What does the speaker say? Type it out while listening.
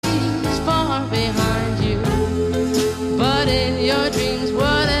far behind you. But in your dreams,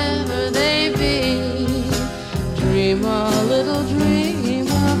 whatever they be, dream a little dream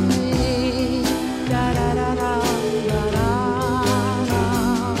of me. Da da da da da da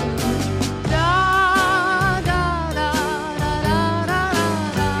da da da da da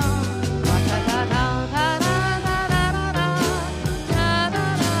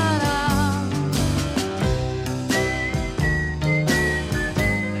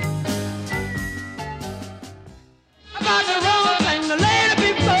about the wrong thing, the lady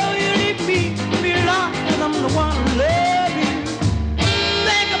before you leave me, belong, and I'm the one who love you.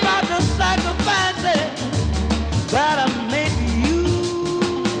 Think about the sacrifices that I made for you.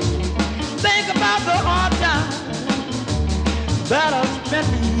 Think about the hard times that I spent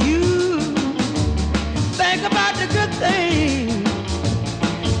for you. Think about the good things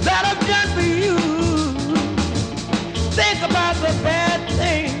that I've done for you. Think about the bad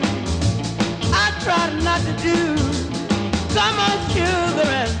things I tried not to do. Come on, sugar,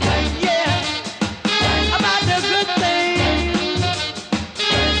 and think, yeah, about the good things,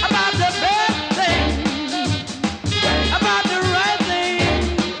 about the bad things, about the right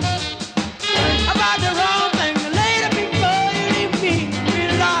things, about the wrong things. Later, before you leave me,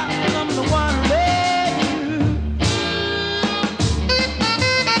 realize I'm the one who loves you.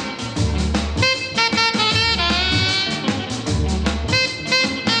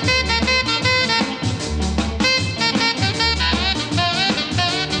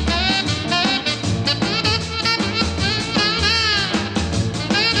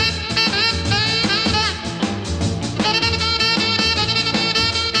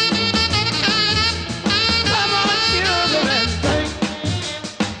 Come on, sugar, and think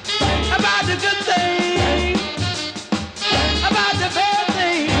about the good things, about the bad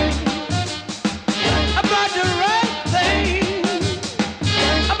things, about the right things,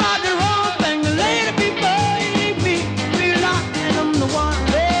 about the wrong thing. Later, before you leave me, realize I'm the one who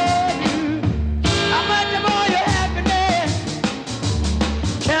loves you. How much more your happiness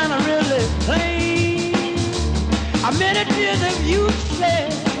can I really claim? How many tears have you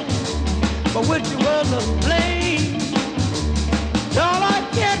shed for which you was to blame? All I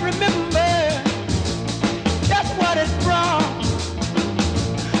can't remember just what it brought.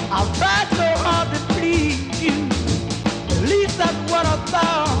 I've tried so hard to please you. At least that's what I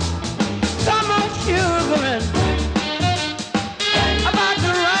thought. Come on, sugar, and think about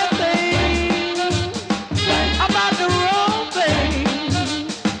the right thing, about the wrong thing,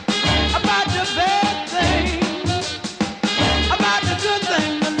 about the bad thing, about the good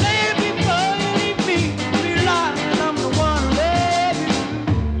thing. The lady before you leave me, realize I'm the one who loves you.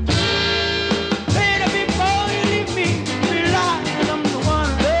 Lady before you leave me, realize I'm the one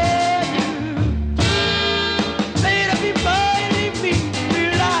who loves you. Lady before you leave me,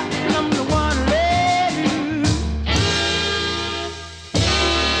 realize I'm the one who loves you.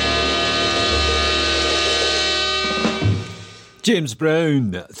 James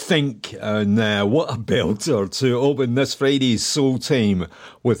Brown, Think, and what a belter to open this Friday's Soul Time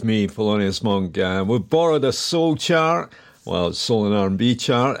with me, Thelonious Monk. We've borrowed a soul chart, well, it's soul and R&B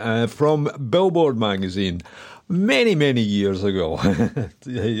chart, from Billboard magazine many, many years ago.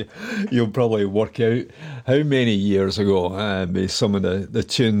 You'll probably work out how many years ago by some of the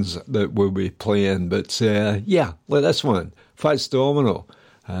tunes that we'll be playing. But yeah, like this one, Fats Domino,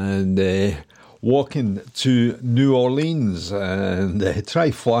 and walking to New Orleans, and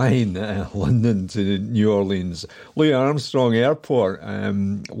try flying London to New Orleans. Louis Armstrong Airport,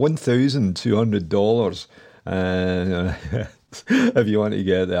 $1,200 if you want to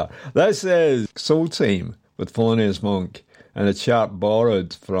get there. This is Soul Time with Thelonious Monk, and a chart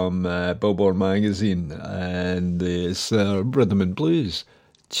borrowed from Billboard magazine, and it's Rhythm and Blues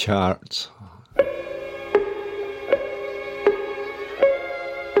chart.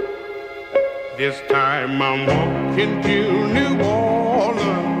 This time I'm walking to New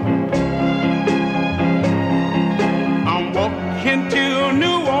Orleans. I'm walking to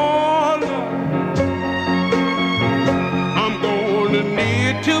New Orleans. I'm gonna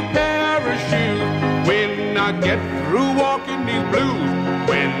need to parachute when I get through walking these blues.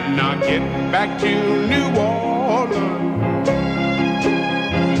 When I get back to New Orleans,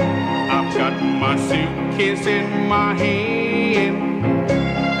 I've got my suitcase in my hand.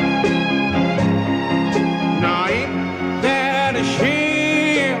 Now ain't that a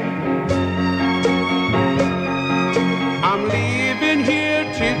shame? I'm leaving here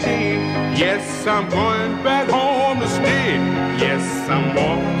today. Yes, I'm going back home to stay. Yes, I'm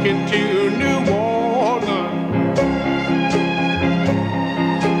walking to New Orleans.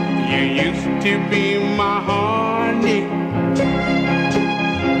 You used to be my honey.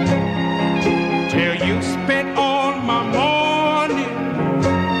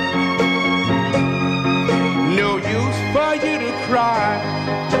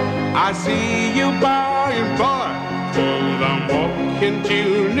 walking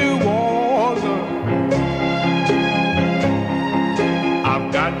to New Orleans.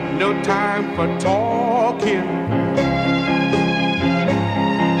 I've got no time for talking.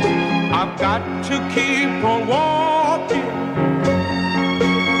 I've got to keep on walking.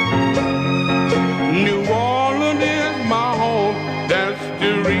 New Orleans is my home. That's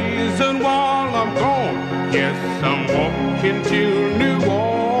the reason why I'm gone. Yes, I'm walking to New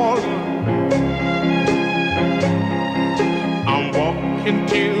Orleans. I'm walking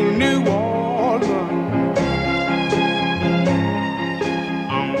to New Orleans.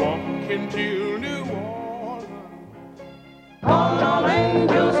 I'm walking to New Orleans. Calling all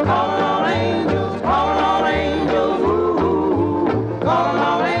angels, calling all angels, calling all angels, ooh. Calling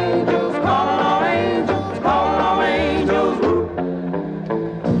all angels, calling all angels, calling all angels,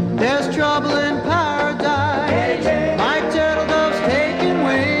 ooh. There's trouble in paradise, like turtle doves taking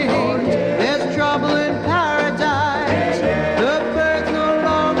wing. There's trouble in paradise, the birds no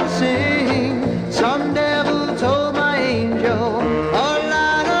longer sing. Some devil told my angel a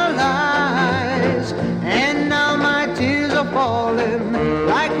lot of lies, and now my tears are falling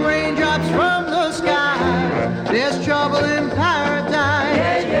like raindrops from the sky. There's trouble in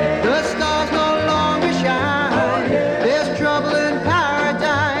paradise, the stars no longer shine. There's trouble in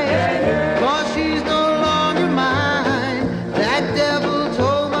paradise, 'cause she's no longer mine. That devil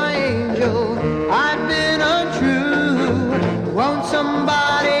told my angel I've been untrue. Won't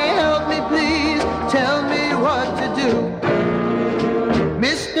somebody help me, please? Tell me what to do.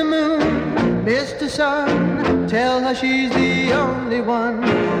 Mr. Moon, Mr. Sun, tell her she's the only one.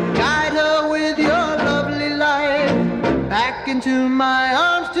 Guide her with your lovely light back into my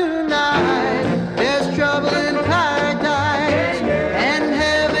arms tonight. There's trouble in paradise, and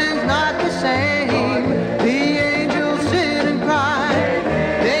heaven's not the same. The angels sit and cry.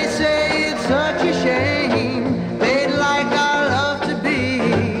 They say it's such a shame. They'd like our love to be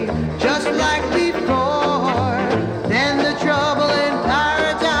just like before. Then the trouble in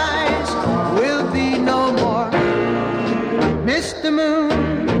paradise will be no more. Mr. Moon,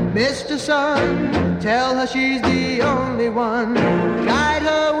 Mr. Sun, tell her she's the only one. Guide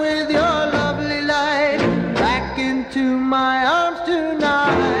her with your lovely light back into my arms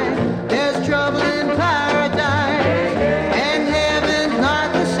tonight. There's trouble in paradise, and heaven's not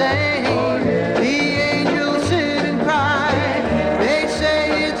the same. The angels sit and cry. They say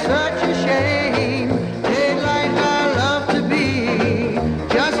it's such a shame. They'd like our love to be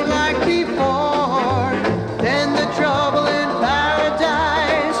just like before. Then the trouble in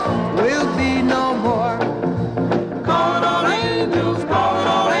paradise will be no more. Calling all angels, calling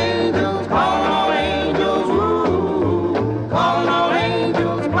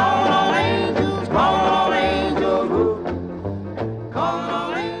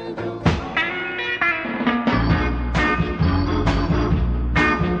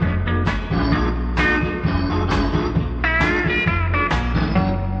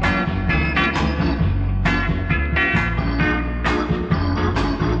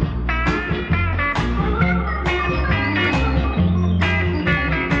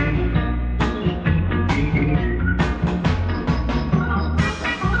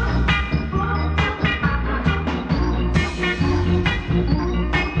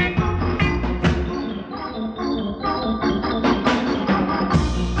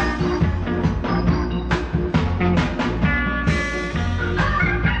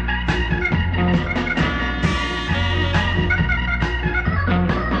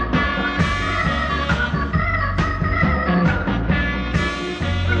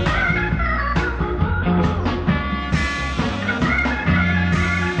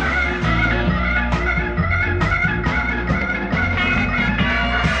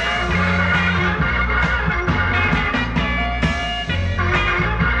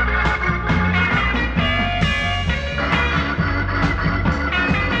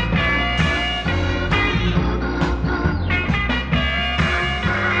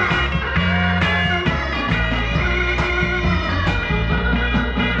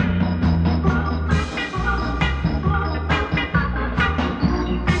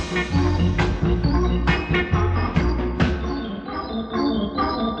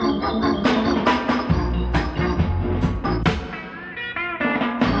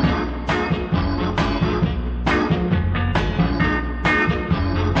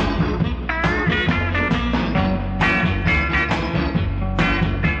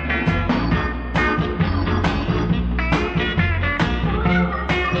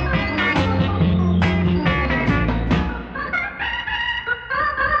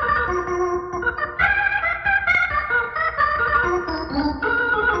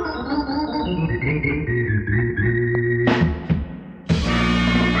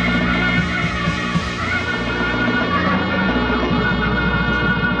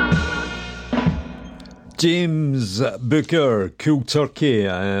James Booker, Cool Turkey,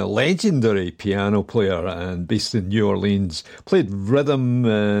 a legendary piano player and based in New Orleans, played rhythm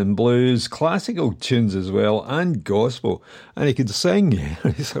and blues, classical tunes as well, and gospel. And he could sing,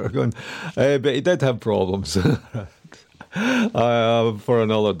 he's sort of going, but he did have problems. For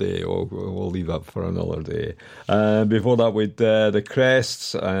another day. We'll leave that for another day. Before that, with the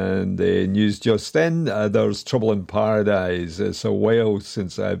Crests and the news just in. There's Trouble in Paradise. It's a while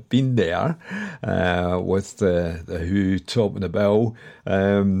since I've been there with the Who topping the bill,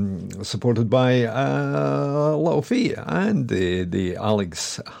 supported by Little Feat and the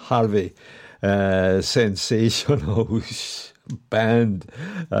Alex Harvey sensational band.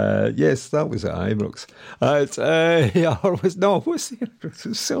 Yes, that was at Ibrox.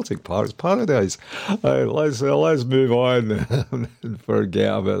 Celtic Park's Paradise. Let's move on and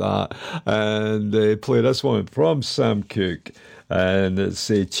forget about that. And play this one from Sam Cooke. And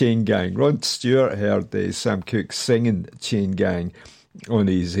it's Chain Gang. Ron Stewart heard Sam Cooke singing Chain Gang on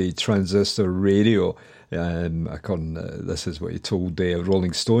his transistor radio. This is what he told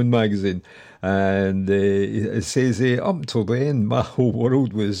Rolling Stone magazine. And it says, up until then, my whole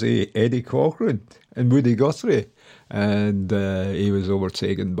world was Eddie Cochran and Woody Guthrie. And he was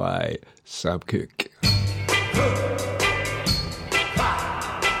overtaken by Sam Cooke.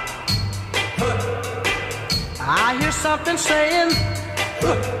 I hear something saying,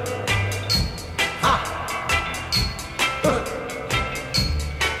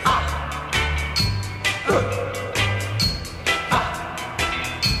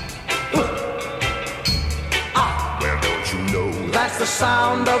 that's the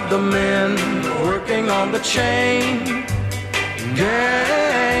sound of the men working on the chain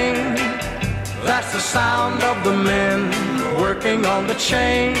gang. That's the sound of the men working on the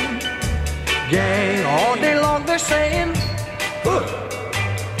chain gang. All day long they're saying,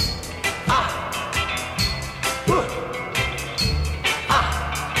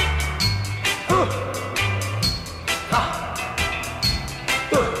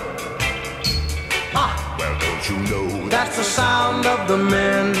 that's the sound of the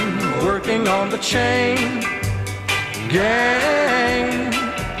men working on the chain gang.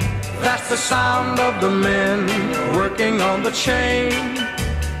 That's the sound of the men working on the chain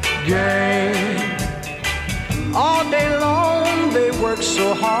gang. All day long they work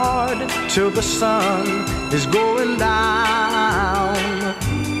so hard till the sun is going down,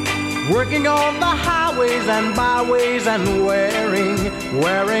 working on the highways and byways and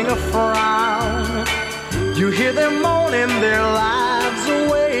wearing a frown. You hear them moaning their lives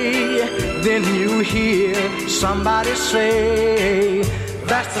away, then you hear somebody say,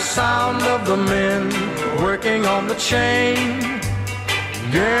 that's the sound of the men working on the chain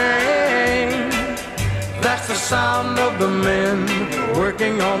gang. That's the sound of the men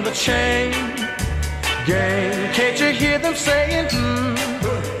working on the chain gang. Can't you hear them saying,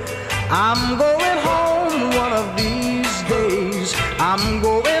 I'm going home one of these days. I'm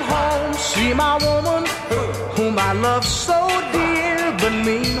going home, see my woman whom I love so dear. But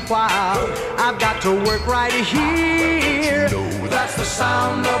meanwhile, I've got to work right here. That's the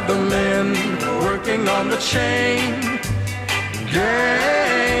sound of the men working on the chain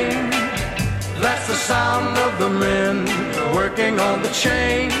gang. That's the sound of the men working on the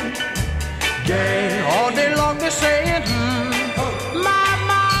chain gang. All day long they're saying,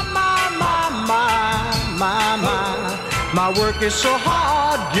 my work is so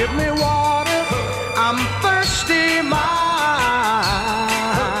hard, give me water, I'm thirsty,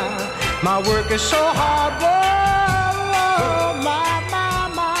 my work is so hard, whoa, my.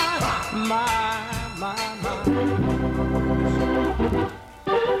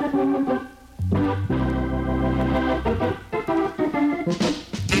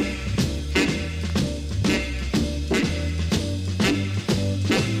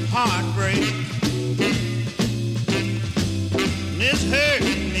 Heartbreak is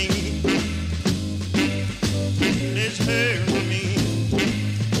hurting me. It's hurting me.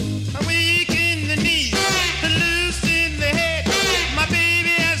 I'm weak in the knees, the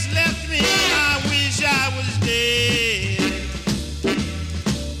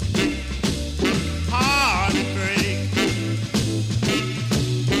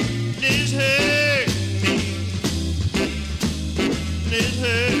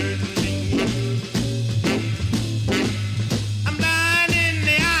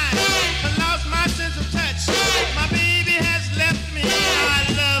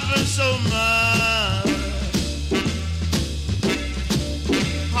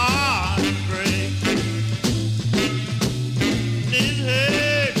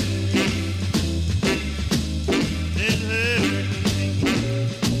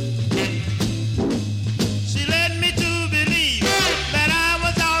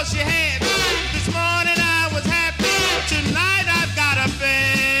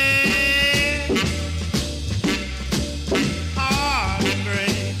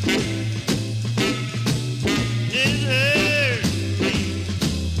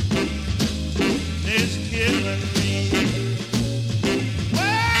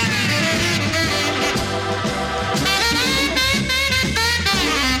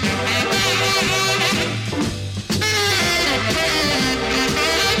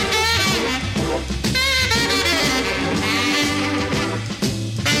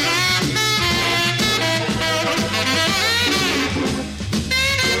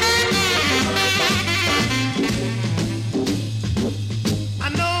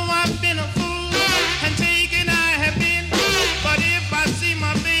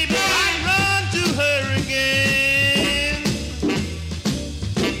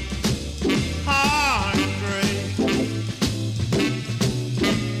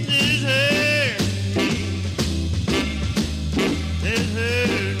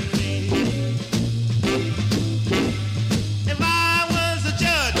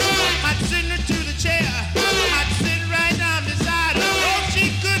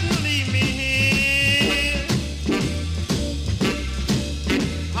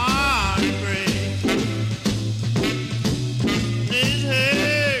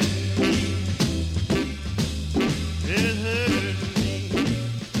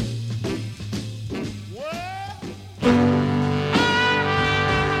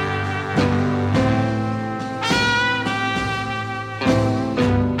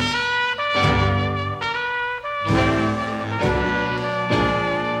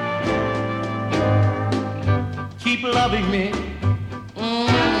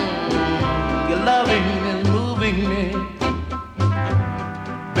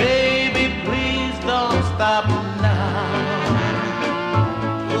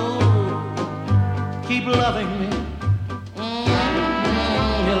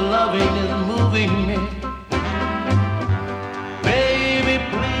moving me. Baby,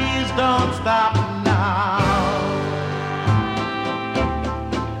 please don't stop now.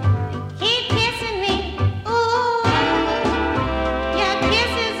 Keep kissing me, ooh, your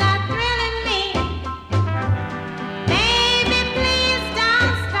kisses are thrilling me. Baby, please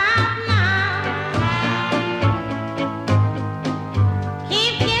don't stop now.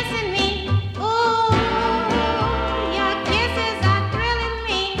 Keep kissing me, ooh, your kisses are thrilling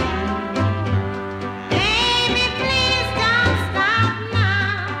me. Baby, please don't stop now.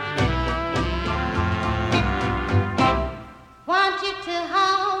 Want you to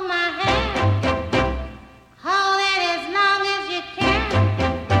hold my hand, hold it as long as you can.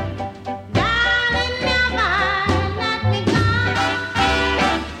 Darling, never let me go.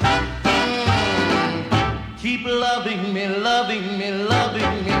 Keep loving me, loving me,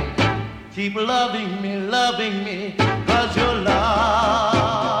 loving me. Keep loving me, loving me. 'Cause your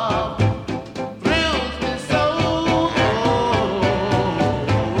love thrills me so.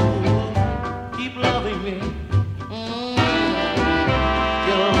 Keep loving me.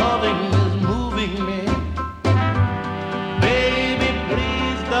 Your loving is moving me. Baby,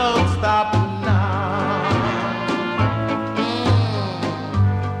 please don't stop now.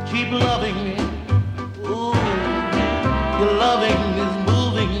 Keep loving me. Ooh, your loving is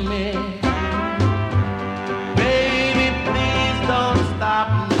moving me. Baby, please don't stop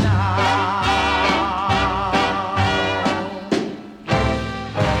now.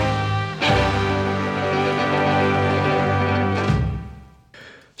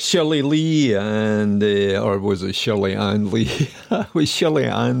 Shirley Lee and, or was it Shirley Ann Lee? It was Shirley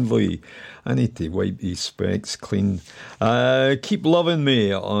Ann Lee. I need to wipe these specs clean. Keep Loving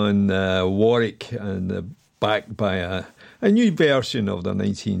Me on Warwick, and backed by a new version of the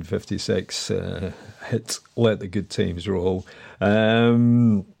 1956 hit Let the Good Times Roll.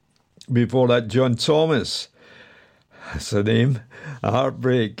 Before that, John Thomas. That's the name. A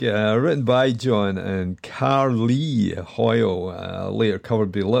Heartbreak, written by John and Carly Hoyle, later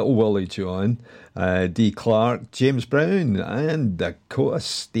covered by Little Willie John, Dee Clark, James Brown, and Dakota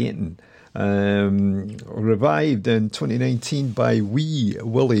Staton. Revived in 2019 by Wee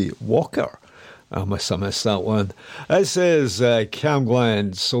Willie Walker. I must have missed that one. This is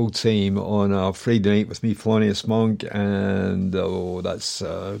CamGlen Soul Team on a Friday night with me, Thelonious Monk, and that's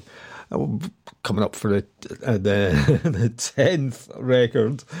coming up for the 10th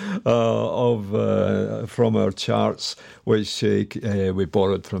record from our charts, which we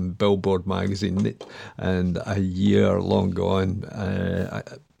borrowed from Billboard magazine, and a year long gone,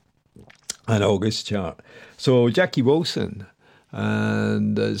 an August chart. So Jackie Wilson,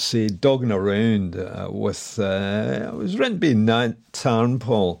 and say Dogging Around with it was written by Nat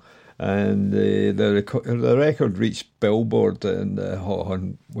Tarnpol, and the record reached Billboard and Hot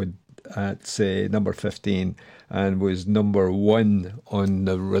 100 at number 15 and was number 1 on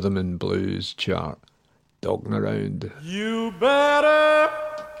the Rhythm and Blues chart. Dogging Around. You better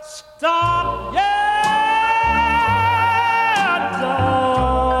stop, yeah,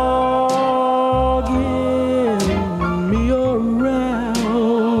 dogging me around.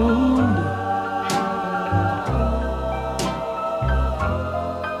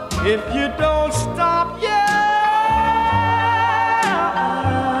 If you don't stop, yeah,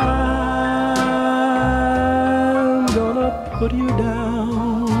 I'm gonna put you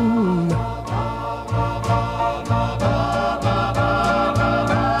down.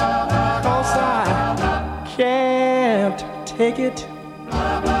 'Cause I can't take it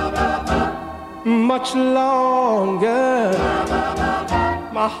much longer.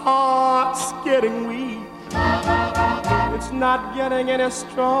 My heart's getting weak. It's not getting any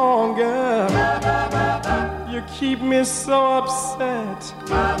stronger. You keep me so upset.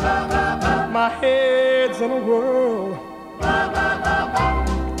 My head's in a whirl.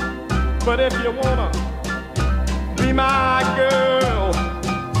 But if you wanna be my girl,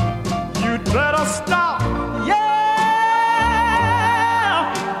 you'd better stop, yeah,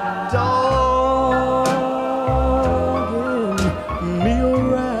 dogging me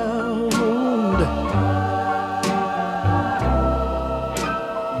around.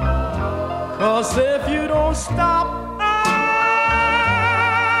 'Cause if you don't stop,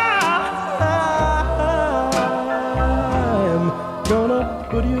 I'm gonna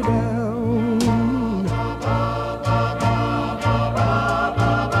put you down.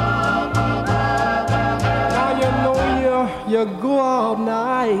 Now you know you go out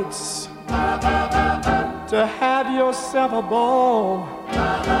nights to have yourself a ball.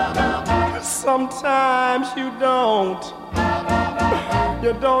 Sometimes you don't.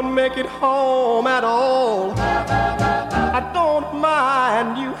 You don't make it home at all. I don't mind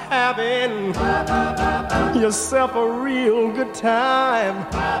find you having yourself a real good time.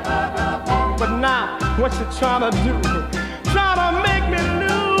 But now, what you trying to do? Trying to make me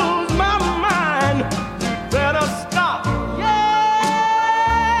lose my mind. Better stop. Yeah,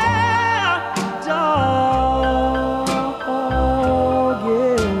 dogging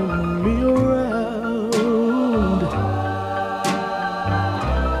me around.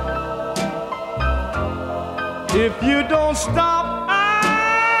 If you don't stop,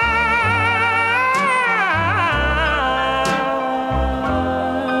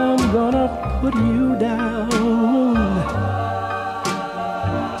 I'm gonna put you down.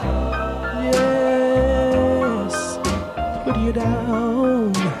 Yes, put you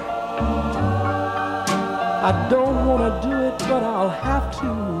down. I don't wanna do it, but I'll have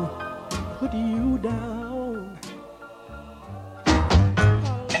to put you down.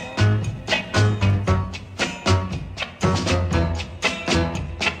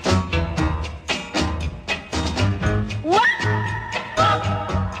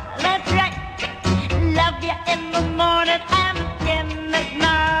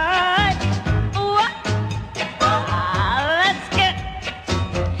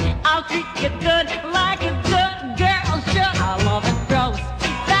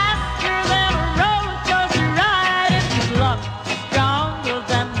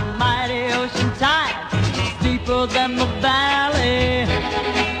 Than the valley,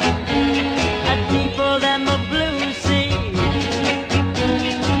 deeper than the blue sea.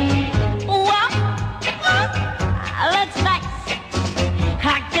 Well, let's face, I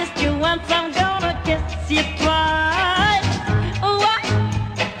kissed you once, I'm gonna kiss you twice.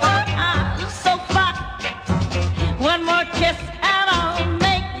 So far, one more kiss and I'll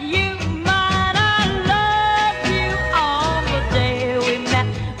make you mine. I love you all the day we met,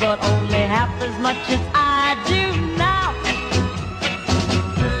 but only half as much as I do.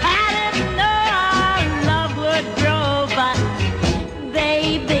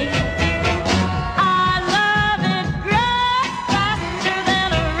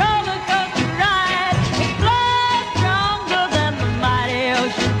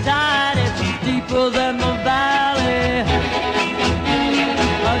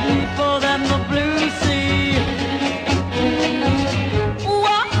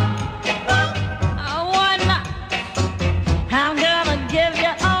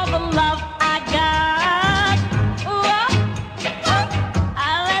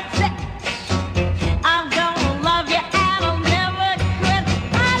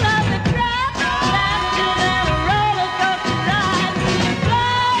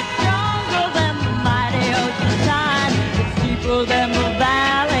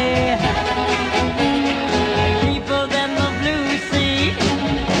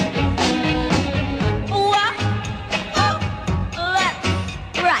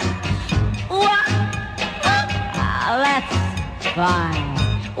 Fine.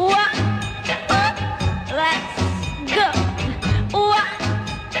 That's good.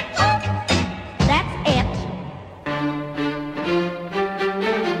 That's it.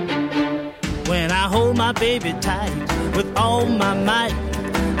 When I hold my baby tight with all my might,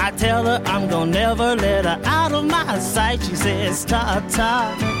 I tell her I'm gonna never let her out of my sight. She says,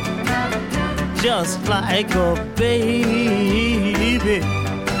 ta-ta, just like a baby.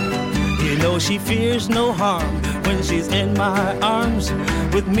 You know she fears no harm when she's in my arms,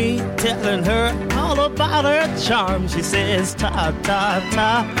 with me telling her all about her charm. She says,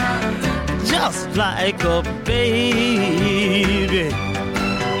 ta-ta-ta, just like a baby.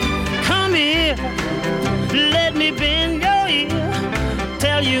 Come here, let me bend your ear,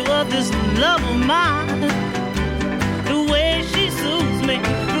 tell you of this love of mine. The way she soothes me,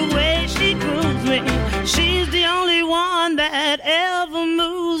 the way she grooves me, she's the only one that ever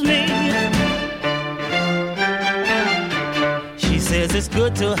moves me. She says it's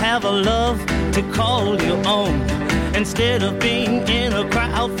good to have a love to call your own, instead of being in a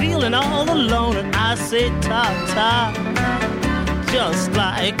crowd feeling all alone. And I say, ta-ta, just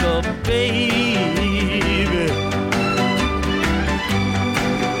like a baby.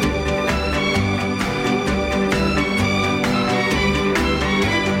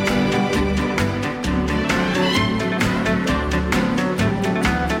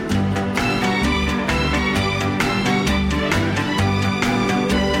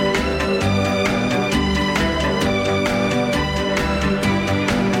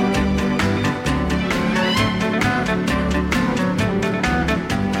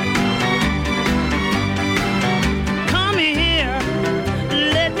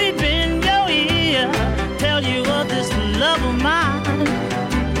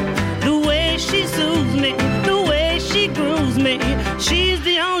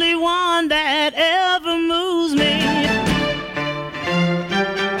 She's the only one that ever moves me.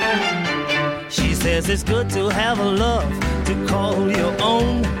 She says it's good to have a love to call your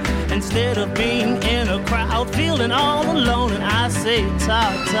own, instead of being in a crowd feeling all alone. And I say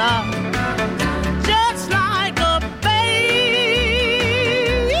ta-ta, just like a baby.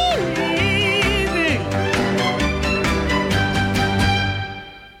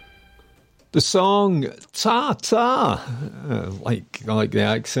 The song Ta-Ta, like the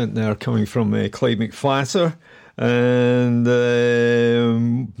accent there coming from Clyde McFlatter. And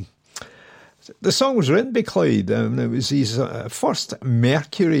the song was written by Clyde. It was his first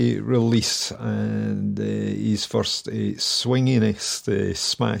Mercury release and his first swinginest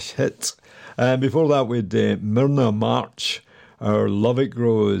smash hit. Before that, we had Myrna March, Our Love It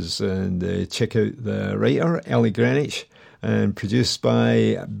Grows, and check out the writer, Ellie Greenwich, and produced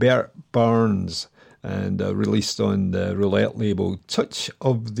by Bert Barnes, and released on the Roulette label. Touch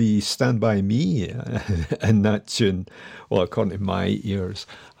of the Stand By Me in that tune. Well, according to my ears.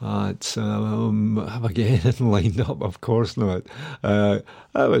 Have I got anything lined up? Of course not. That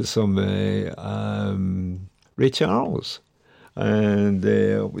was some Ray Charles. And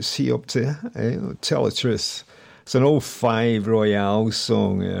what's he up to? Tell the truth. It's an old Five Royale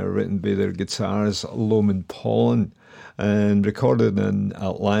song written by their guitarist Loman Pollen and recorded in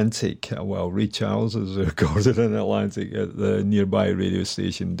Atlantic. Well, Ray Charles is recorded in Atlantic at the nearby radio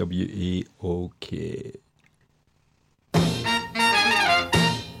station WAOK.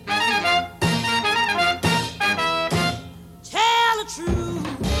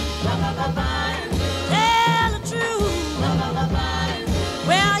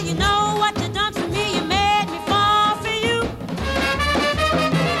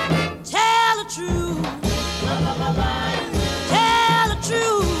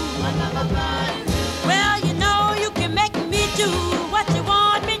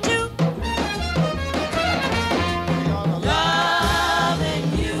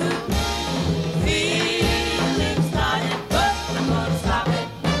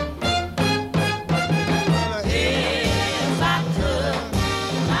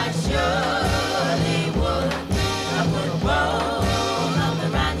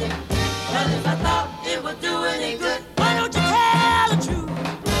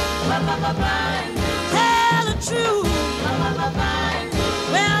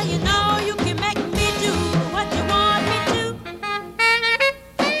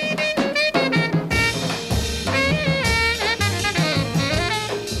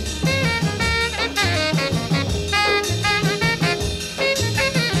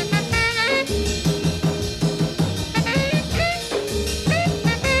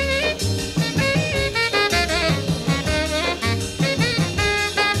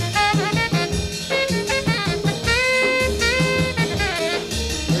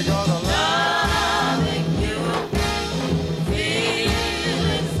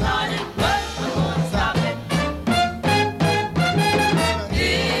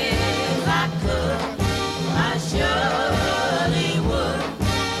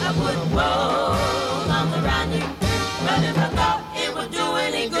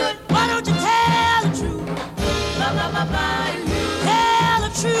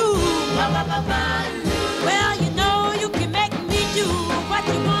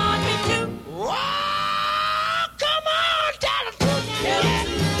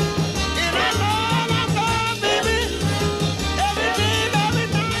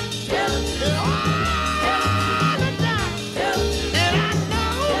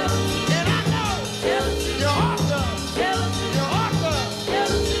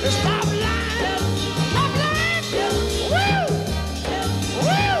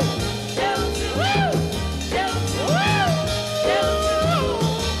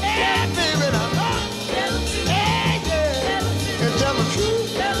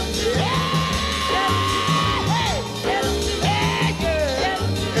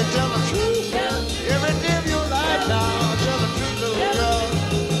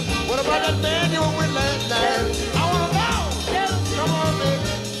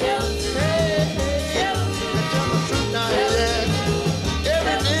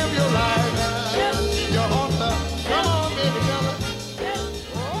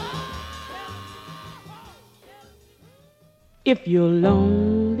 If you're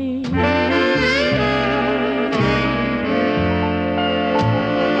lonely, like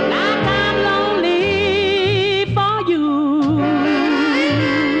I'm lonely for you,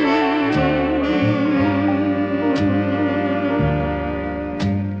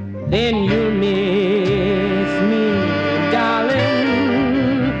 then you'll miss me,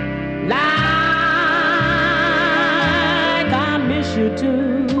 darling, like I miss you too.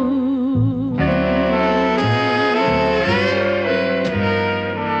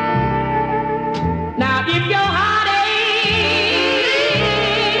 Now, if your heart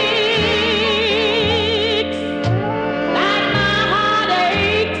aches like my heart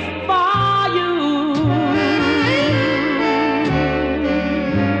aches for you,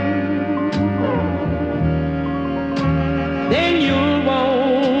 then you'll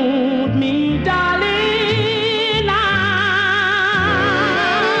want me, darling.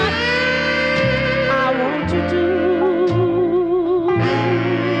 I want you to.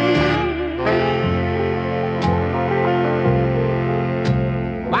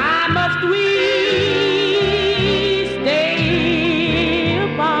 Why must we stay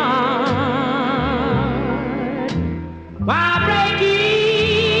apart? Why break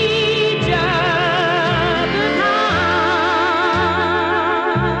each other's heart?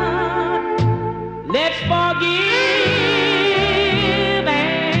 Let's forgive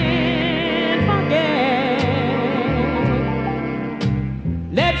and forget.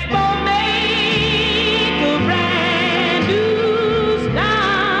 Let's both make a brand new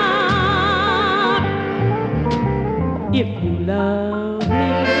start. If you love me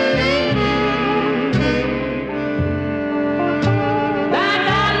like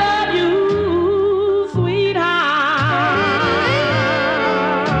I love you, sweetheart,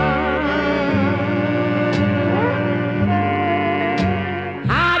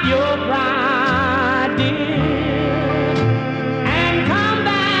 hide your pride, dear, and come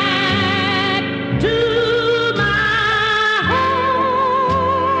back to my home.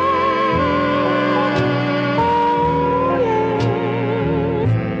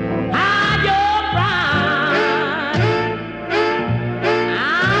 Hide your pride,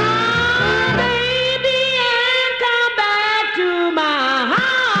 baby, and come back to my heart.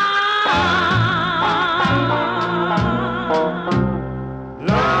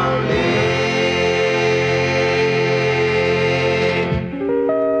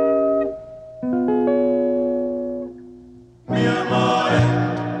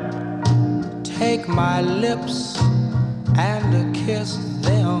 Take my lips and kiss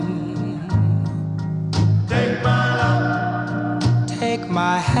them. Take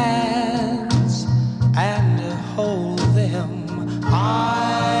my hands and hold them.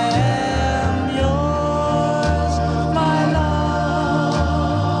 I am yours, my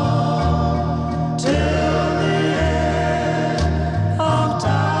love, till the end of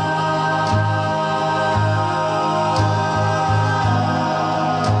time.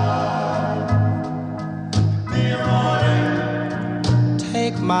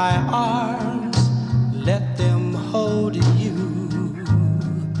 Take my arms, let them hold you.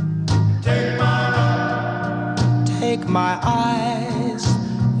 Take my eyes,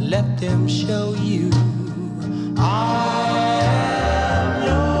 let them show you. I am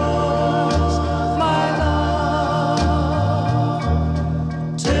yours, my love,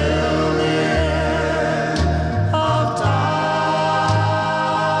 till the end of time.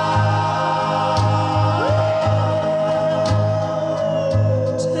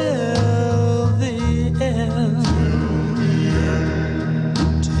 Till the end.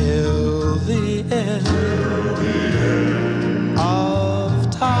 Till the end of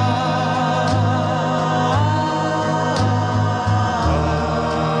time.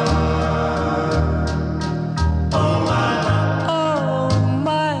 Oh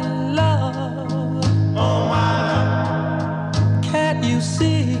my love, can't you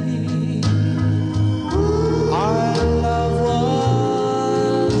see? Our love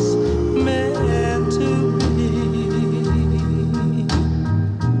was meant to be.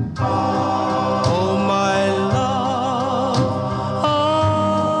 Oh my love,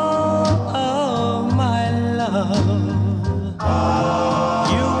 oh my love,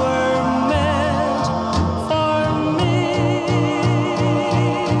 you were meant for me.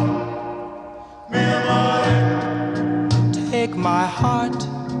 Take my heart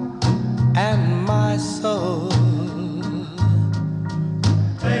and my soul.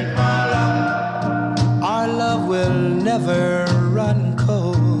 Take my love. Our love will never run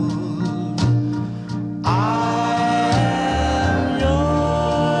cold. I am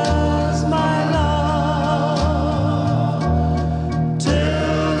yours, my love,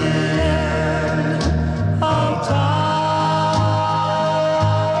 till the end of time.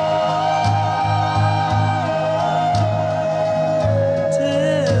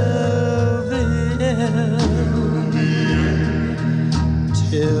 Till the end.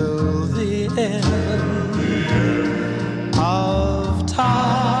 Till the end of time.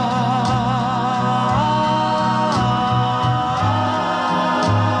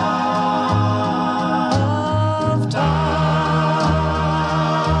 Of time.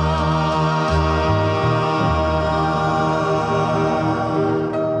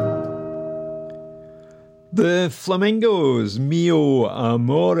 Flamingos, Mio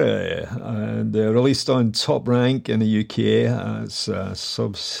Amore, and released on Top Rank in the UK as a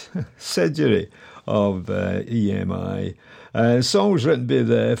subsidiary of EMI. The song was written by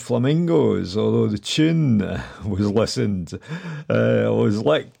the Flamingos, although the tune was listened, was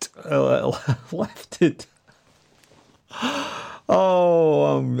licked, lifted.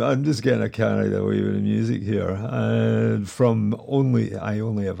 Oh, I'm just getting carried away with the music here. From I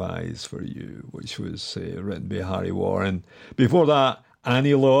Only Have Eyes for You, which was written by Harry Warren. Before that,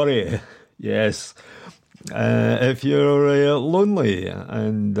 Annie Laurie. Yes. If you're lonely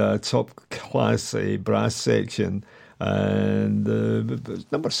and top class brass section, and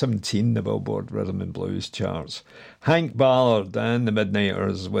number 17 in the Billboard Rhythm and Blues charts. Hank Ballard and the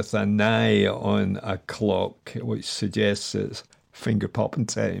Midnighters with an eye on a clock, which suggests it's finger popping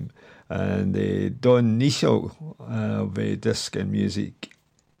time. And Don Nischel of Disc and Music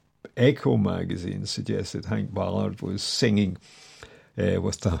Echo magazine suggested Hank Ballard was singing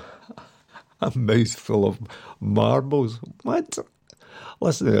with a mouthful of marbles. What?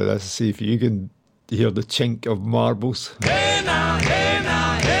 Listen to this, see if you can hear the chink of marbles. Hey now, hey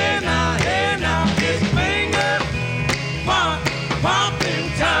now, hey now, hey now, it's finger popping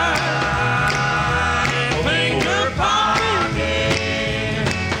time. Finger popping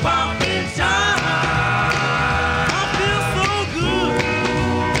time. I feel so good,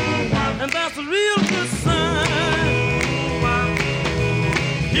 and that's a real good sign.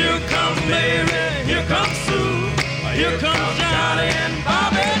 Here comes Mary, here comes Sue, here comes Johnny and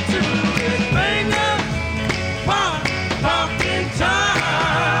Bobby too.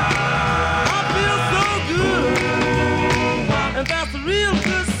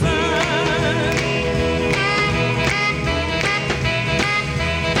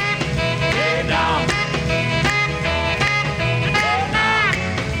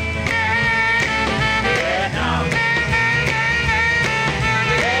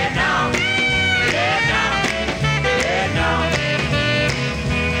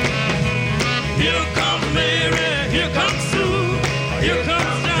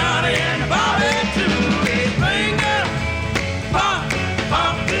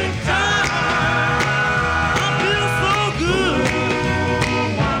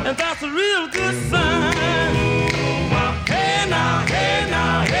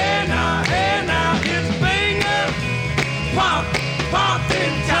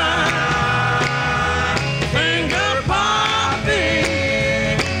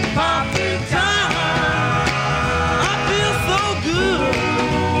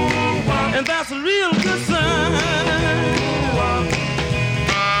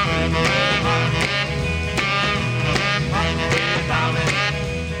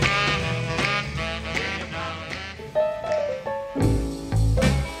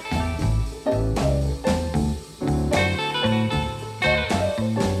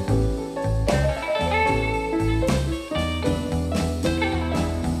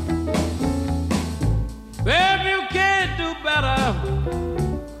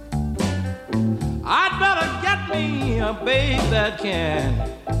 Babe that can.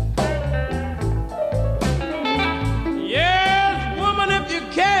 Yes, woman, if you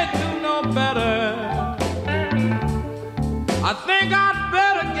can't do no better, I think I'd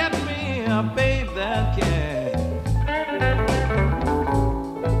better get me a babe that can.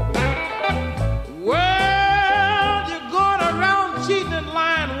 Well, you're going around cheating and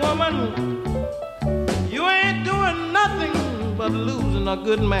lying, woman. You ain't doing nothing but losing a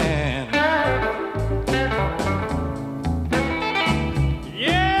good man.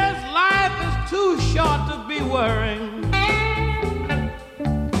 Short to be worrying,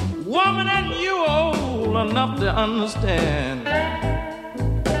 woman, and you old enough to understand.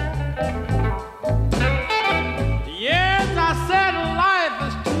 Yes, I said life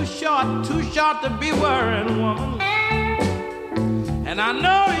is too short to be worrying, woman, and I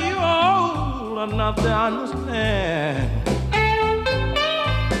know you old enough to understand.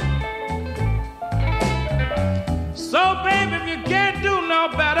 So, baby, if you can't do no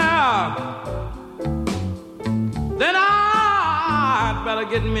better, then I'd better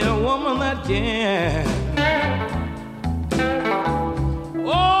get me a woman that can.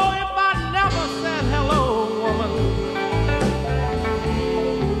 Oh, if I never said hello, woman,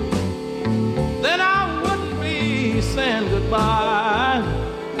 then I wouldn't be saying goodbye.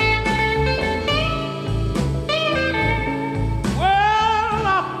 Well,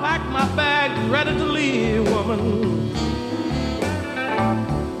 I packed my bag ready to leave, woman.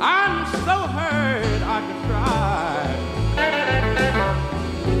 I'm so hurt I could cry.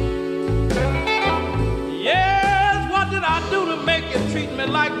 Yes, what did I do to make you treat me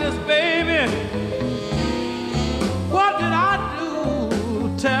like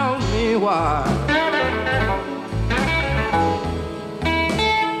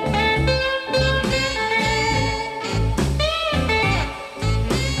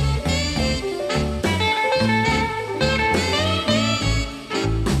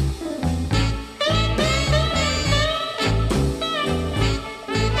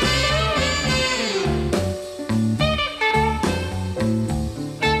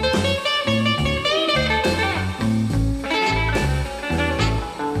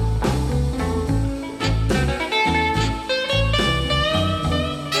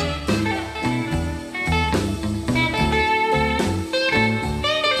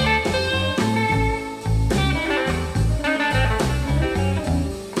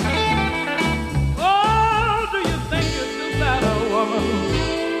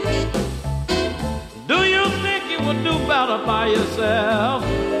better by yourself.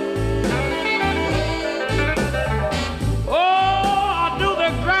 Oh, do the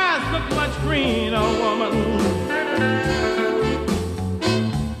grass look much greener, woman?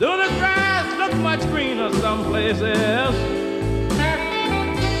 Do the grass look much greener some places?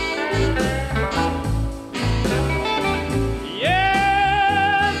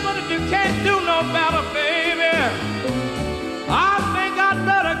 Yes, but if you can't do no better, baby, I think I'd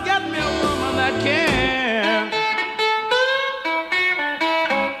better get me a woman that can.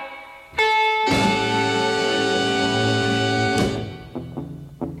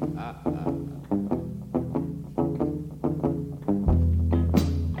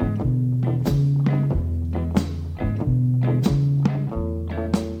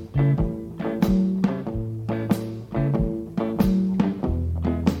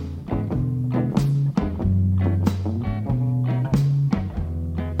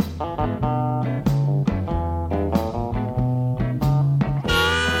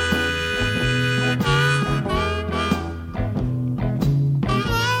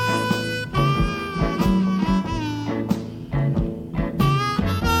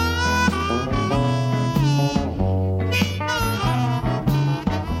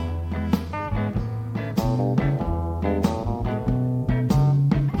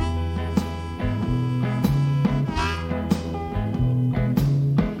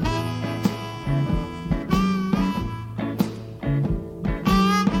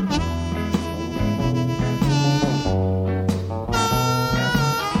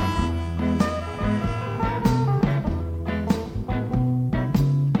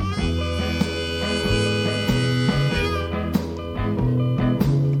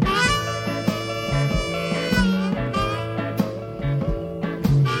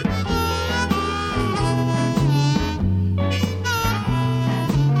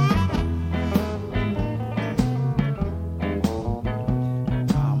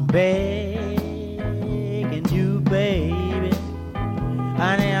 Begging you, baby,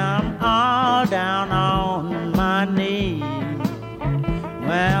 honey, I'm all down on my knees.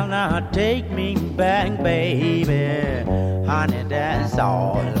 Well, now take me back, baby, honey, that's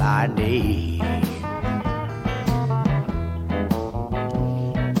all I need.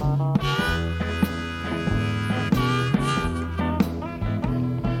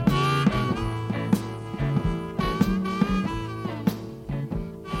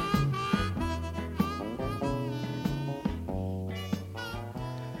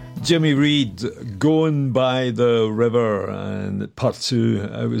 Jimmy Reed, Going by the River, and part two.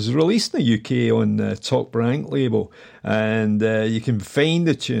 It was released in the UK on the Top Rank label, and you can find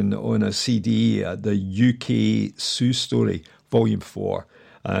the tune on a CD at the UK Sue Story, Volume 4.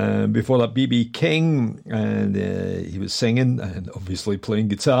 Before that, B.B. King, and he was singing and obviously playing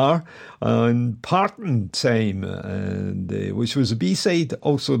guitar on Parting Time, and which was a B-side,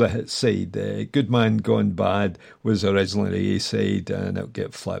 also the hit side. Good Man Gone Bad was originally the A-side, and it'll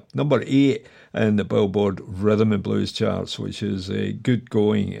get flipped. Number 8 in the Billboard Rhythm and Blues charts, which is good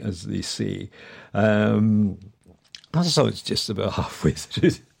going, as they say. I saw it's just about halfway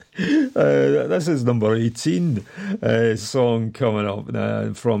through. This is number 18 song coming up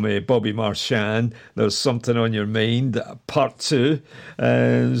from Bobby Marchand. There's Something on Your Mind, part 2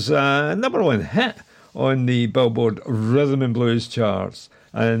 is number 1 hit on the Billboard Rhythm and Blues charts,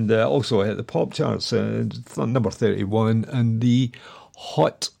 and also hit the pop charts, number 31 and the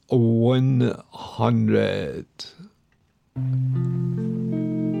Hot 100.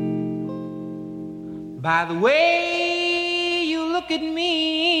 By the way you look at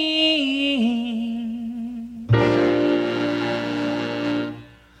me,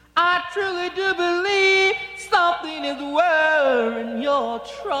 I truly do believe something is worrying your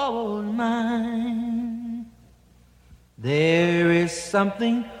troubled mind. There is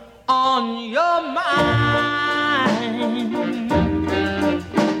something on your mind.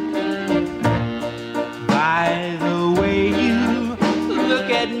 By the way you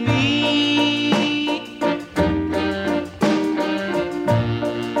look at me,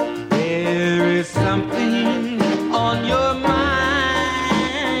 something on your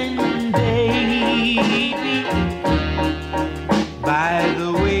mind, baby. By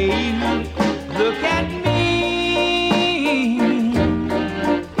the way you look at me,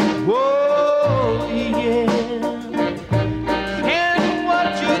 whoa, yeah. Tell me what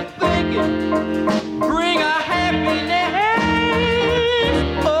you're thinking, bring a happiness,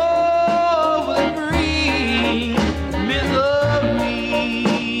 oh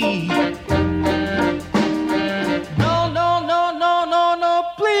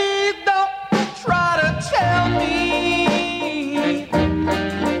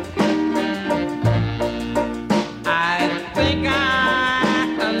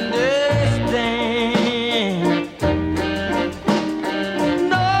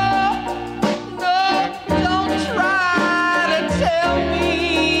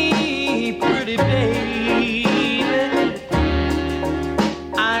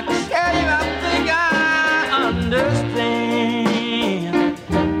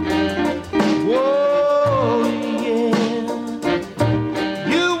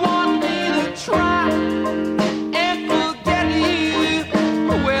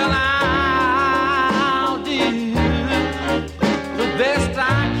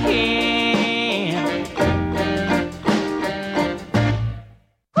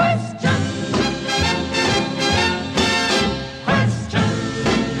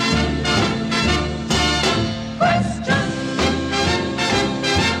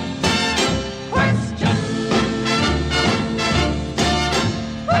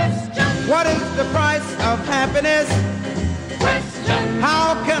What is the price of happiness? Question.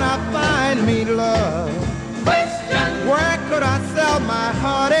 How can I find me love? Question. Where could I sell my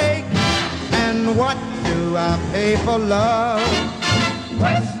heartache? And what do I pay for love?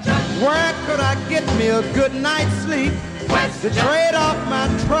 Question. Where could I get me a good night's sleep to trade off my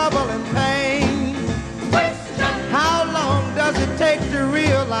trouble and pain? Question. How long does it take to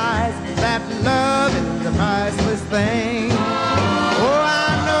realize that love is a priceless thing? Oh,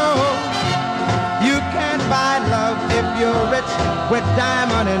 I know you can't buy love if you're rich with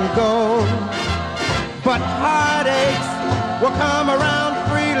diamond and gold. But heartaches will come around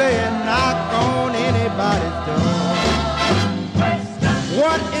freely and knock on anybody's door.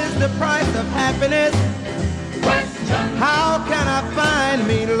 What is the price of happiness? Question. How can I find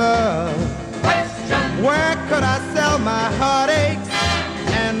me love? Question. Where could I sell my heartaches?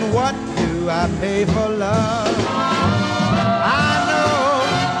 And what do I pay for love? I know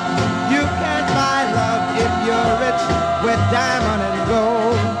you can't buy love if you're rich with diamond and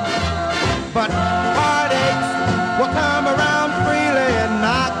gold. But heartaches will come around freely and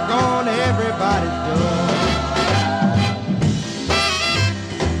knock on everybody's door.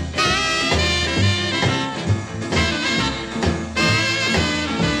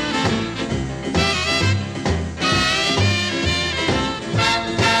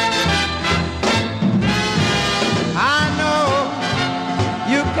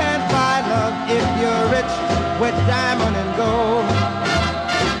 With diamond and gold,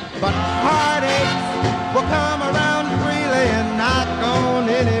 but heartaches will come around freely and knock on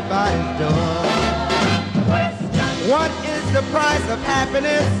anybody's door. What is the price of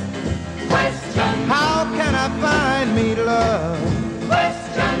happiness? How can I find me love?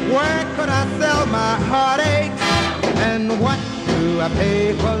 Where could I sell my heartaches? And what do I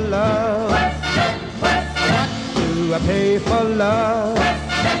pay for love? What do I pay for love?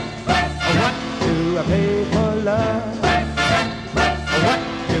 What do I pay for love? What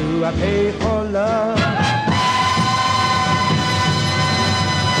do I pay for love?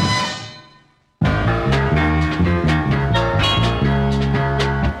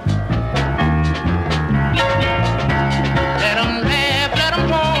 Let 'em laugh, let 'em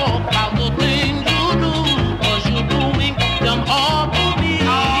talk about the things you do, 'cause you're doing them all for me.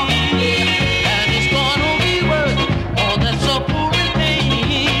 And it's gonna be worth all that suffering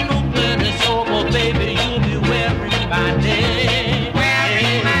pain. Oh, when it's over, baby, you'll be wearing my name.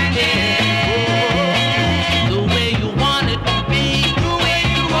 Wearing my name. The way you want it to be. The way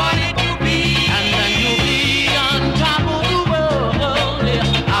you want it to be. And then you'll be on top of the world.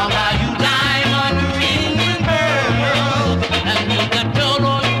 Yeah. I'll buy you diamond rings and pearls. And you can tell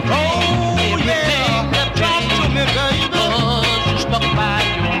all your friends everything that talk to me, baby. 'Cause you stuck by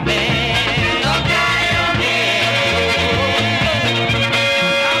your man. Stuck by your man.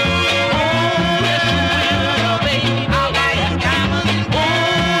 Oh, yes, you will, baby. I'll buy you diamonds and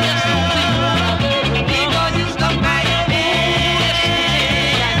gold. Yes, you will, baby. Because you stuck by your man. Yes,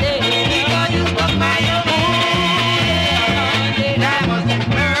 you did. Because you stuck by your man. Diamonds and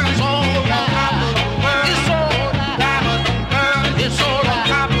pearls all on top of the world. It's all right. Diamonds and pearls. It's all on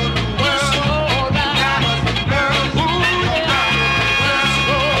top of the world. It's all right. Diamonds and pearls. Ooh, yeah. It's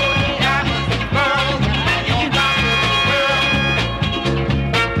all right. Diamonds and pearls on top of the world.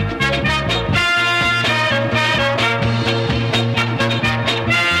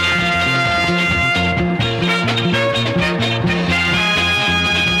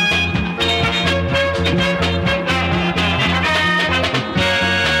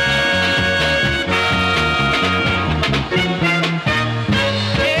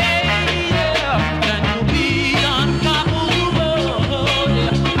 Can you be on top of the world?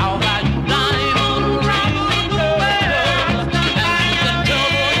 Yeah. I'll buy you diamond rings and pearls. And you can tell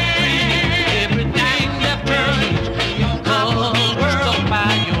all your friends everything that turns. 'Cause you're stuck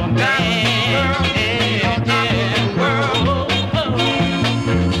by your man.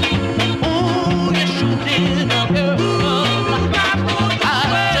 Ooh, yes, you did, girl. I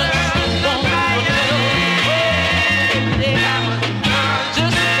just don't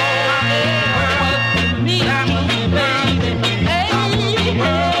just so work with me, baby. Hey, I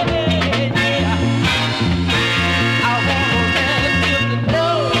wanna let you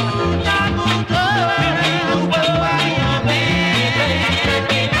know, diamond girl, why you baby.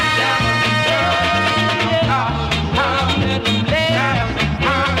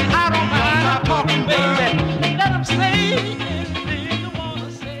 I don't mind talking, baby. Let 'em say anything you wanna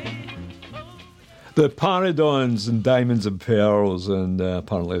say. The Paradons and Diamonds and Pearls, and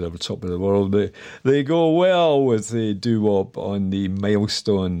apparently they're top of the world. They go well with the doo-wop on the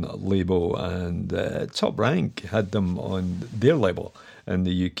Milestone label, and Top Rank had them on their label in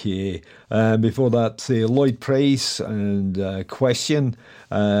the UK. Before that, Lloyd Price and Question.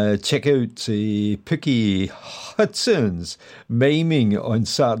 Check out Pookie Hudson's miming on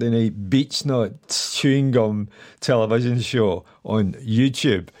Saturday night Beach Nut chewing gum television show on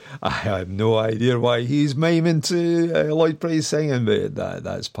YouTube. I have no idea why he's miming to Lloyd Price singing, but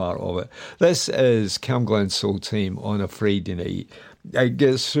that's part of it. This is CamGlen Soul Time on a Friday night. It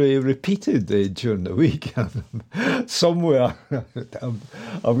gets repeated during the week. Somewhere,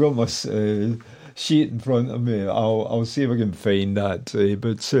 I've got my sheet in front of me. I'll see if I can find that.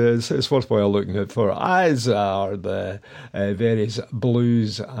 But it's worthwhile looking out for, as are the various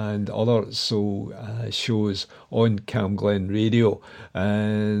blues and other soul shows on CamGlen Radio,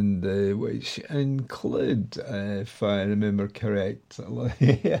 and which include, if I remember correct,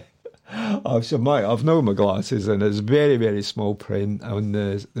 I've now my glasses and it's very, very small print on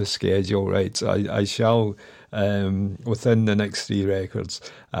the schedule, right? So I shall, within the next 3 records,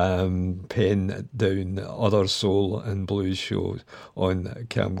 pen down other soul and blues shows on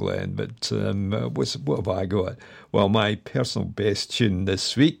CamGlen. But what have I got? Well, my personal best tune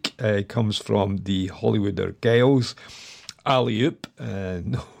this week comes from the Hollywood Argyles. Alley Oop,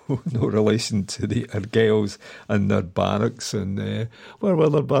 no relation to the Argyles and their barracks. And where were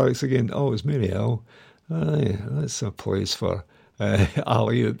their barracks again? Oh, it was Mary Hill. Yeah, that's a place for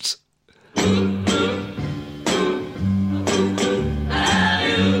alley oops.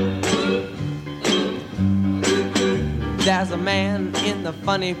 There's a man in the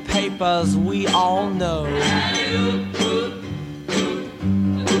funny papers we all know.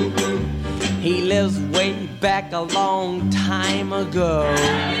 He lives way back a long time ago.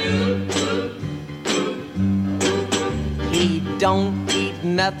 He don't eat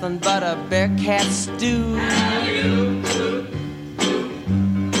nothing but a bear cat stew.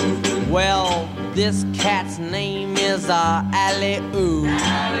 Well, this cat's name is Alley-Oo.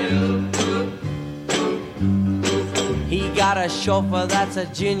 He got a chauffeur that's a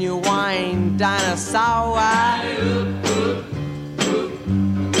genuine dinosaur.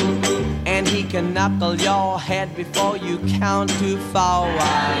 And he can knuckle your head before you count to 4.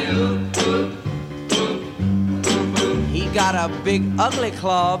 He got a big ugly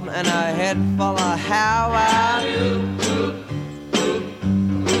club and a head full of hair,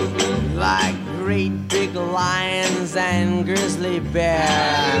 like great big lions and grizzly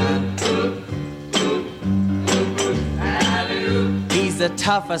bears. He's the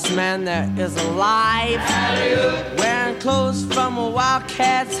toughest man there is alive, wearing clothes from a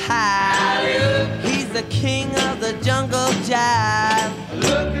wildcat's hide. He's the king of the jungle jive.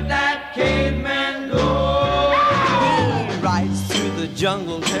 Look at that caveman go. He rides through the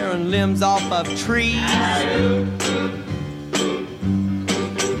jungle, tearing limbs off of trees,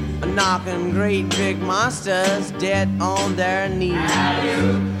 knocking great big monsters dead on their knees.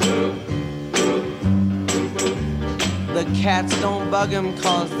 The cats don't bug him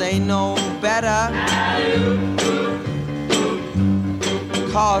 'cause they know better,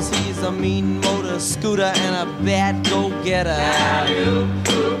 'cause he's a mean motor scooter and a bad go-getter.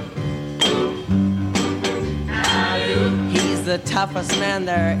 He's the toughest man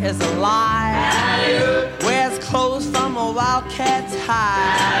there is alive, wears clothes from a wildcat's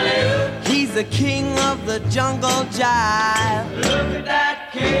hide. He's the king of the jungle jive. Look at that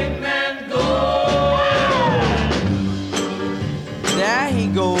caveman go. There he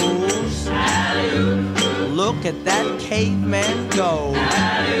goes. Look at that caveman go.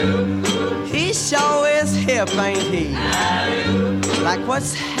 He sure is hip, ain't he? Like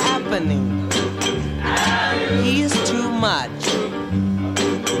what's happening? He's too much.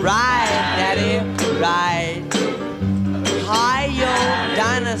 Ride, daddy, ride. Hi-yo,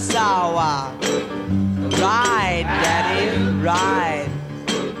 dinosaur. Ride, daddy, ride.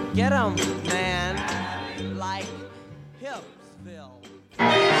 Get him, man. Like Hipsville.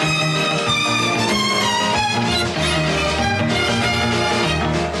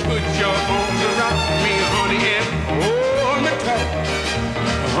 Put your arms around me, honey, and hold me tight.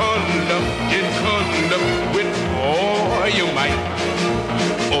 Huddle up and cuddle up with all your might.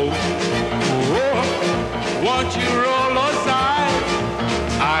 Oh, oh, won't you roll aside?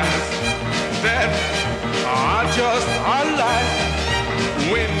 Eyes that are just alive.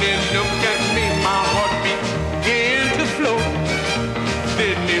 When they look at me, my heart begins to flow.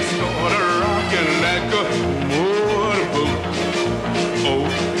 Then they start rocking like a motorboat. Oh,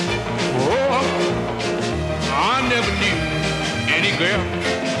 oh, I never knew any girl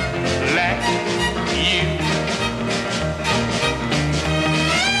like you.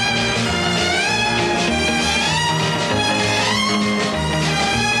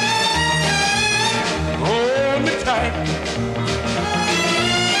 Hold me tight.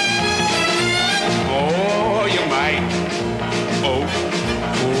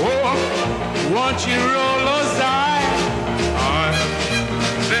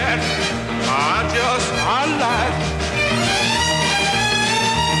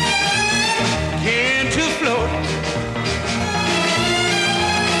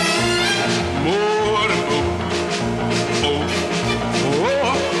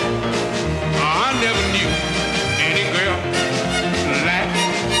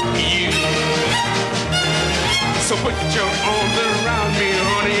 put your arms around me,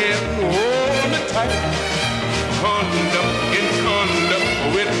 honey, and hold me tight. Conduct in conduct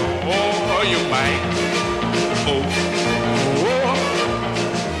with all your might. Oh,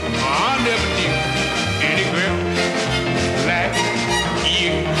 I never knew any girl like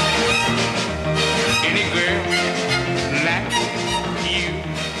you. Any girl like you.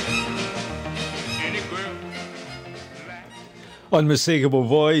 Any girl like you. Unmistakable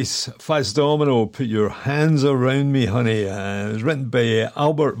voice, Fats Domino, Put Your Hands Around Me, Honey. It was written by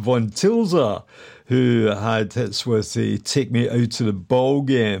Albert von Tilzer, who had hits with Take Me Out to the Ball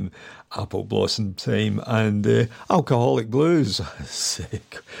Game, Apple Blossom Time, and Alcoholic Blues.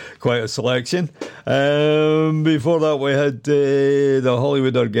 Quite a selection. Before that, we had the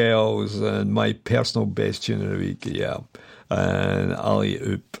Hollywooder Girls and my personal best tune of the week, yeah. And Ali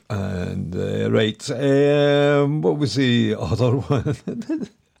Oop. And right, what was the other one?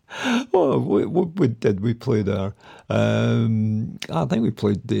 What did we play there? I think we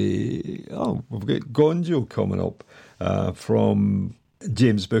played we've got Gonjo coming up from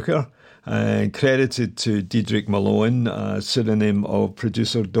James Booker, credited to Diedrich Malone, pseudonym of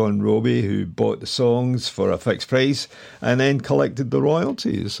producer Don Roby, who bought the songs for a fixed price and then collected the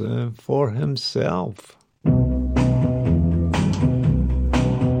royalties for himself.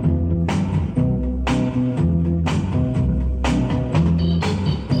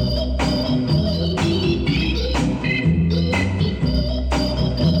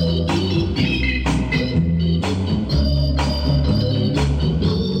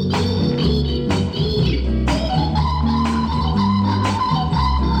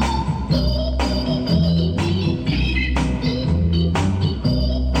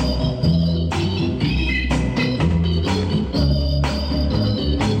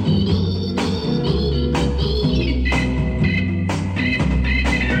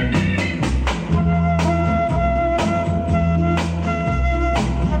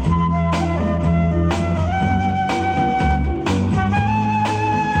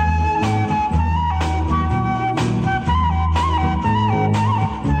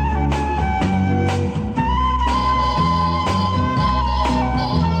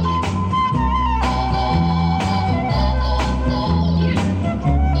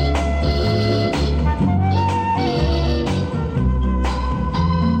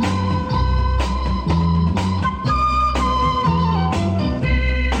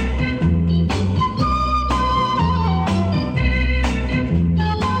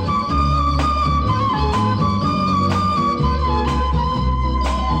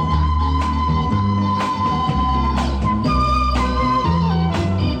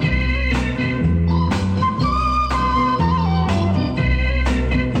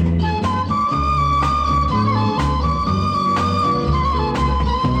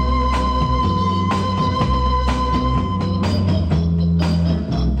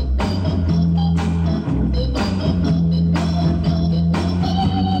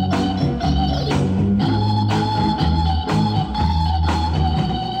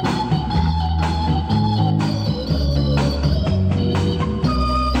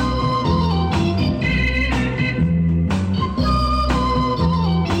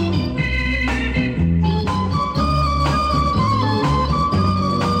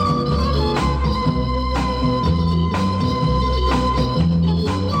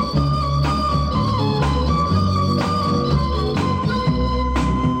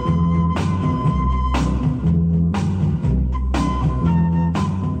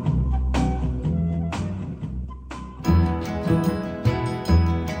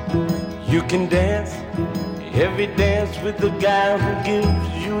 You can dance, every dance with the guy who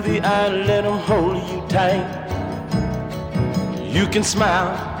gives you the eye, let him hold you tight. You can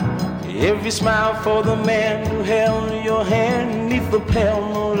smile, every smile for the man who held your hand neath the pale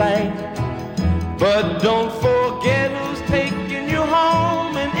moonlight. But don't forget who's taking you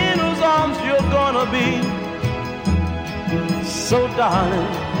home and in whose arms you're gonna be. So darling,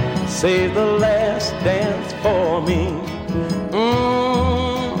 save the last dance for me.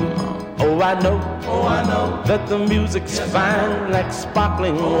 Oh, I know that the music's fine, like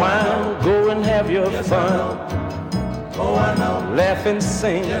sparkling wine. Go and have your fun. Oh, I know. Laugh and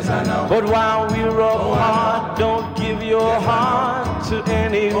sing. Yes, I know. But while we're apart, don't give your heart to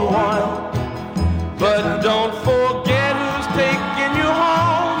anyone. But don't forget who's taking you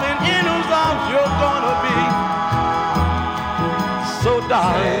home and in whose arms you're gonna be. So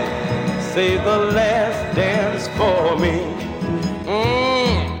darling, say the last dance for me.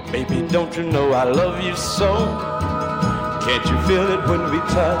 Baby, don't you know I love you so? Can't you feel it when we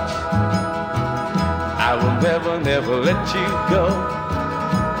touch? I will never, never let you go.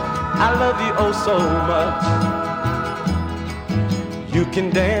 I love you oh so much. You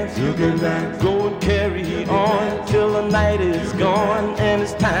can dance, go and carry on till the night is gone and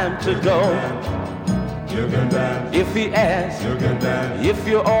it's time to go. If he asks, if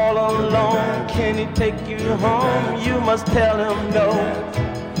you're all alone, can he take you home? You must tell him no.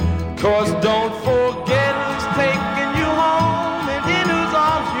 'Cause don't forget who's taking you home and in whose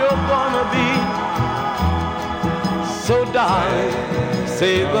arms you're gonna be. So darling,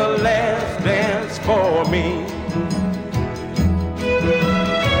 say the last dance for me.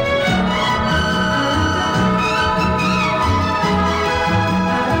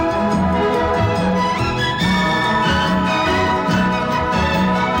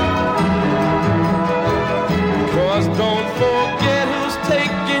 Don't forget who's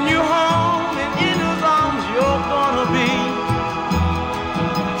taking you home and in whose arms you're gonna be.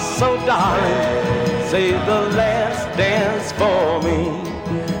 So darling, say the last dance for me.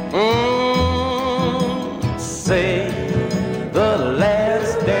 Say the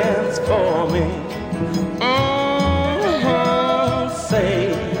last dance for me. Say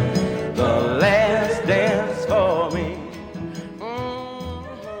the last dance for me.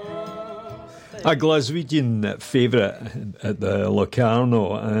 A Glaswegian favourite at the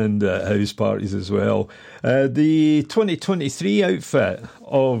Locarno and house parties as well. The 2023 outfit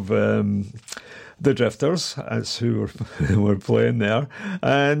of the Drifters, that's who we're playing there.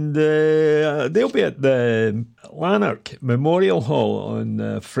 And they'll be at the Lanark Memorial Hall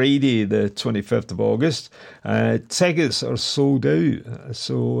on Friday, the 25th of August. Tickets are sold out,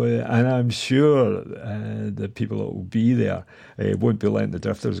 so and I'm sure the people that will be there won't be letting the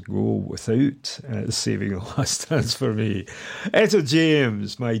Drifters go without saving the last dance for me. Etta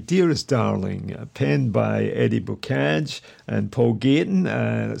James, My Dearest Darling, penned by Eddie Bocage and Paul Gayton.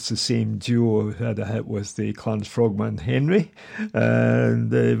 It's the same duo who had a hit with the Clarence Frogman Henry,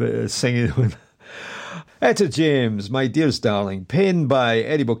 and singing with Etta James, My Dearest Darling, penned by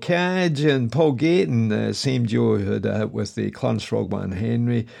Eddie Bocage and Paul Gayton, same duo who had a hit with the Clarence Frogman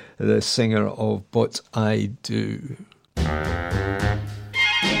Henry, the singer of But I Do.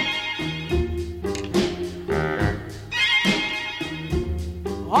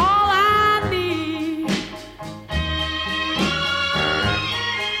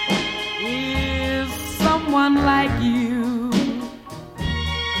 Like you,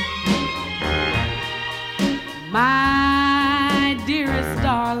 my dearest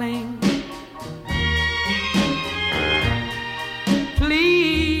darling,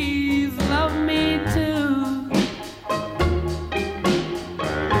 please love me too.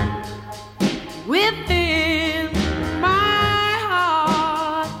 Within my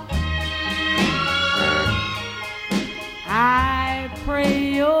heart, I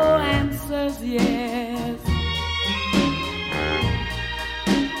pray your answer's yes.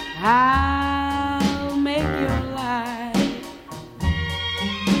 I'll make your life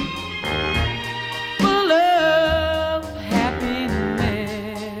full of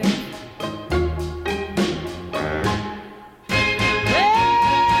happiness.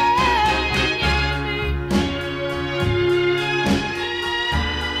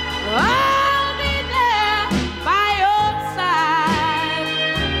 I'll be there by your side.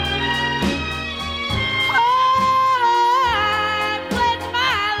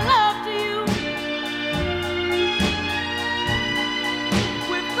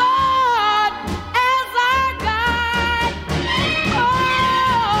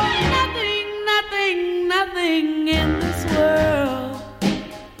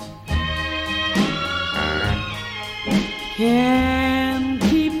 Can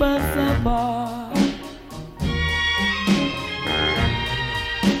keep us apart.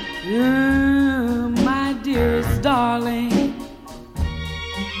 My dearest darling,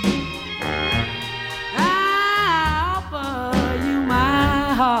 I offer you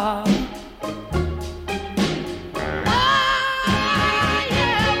my heart.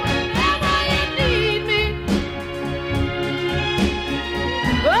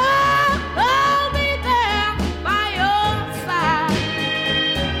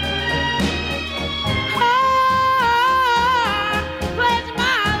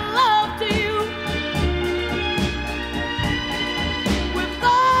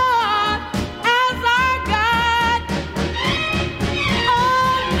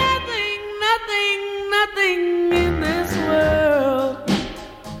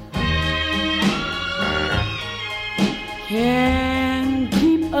 Can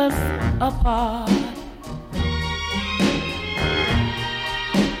keep us apart.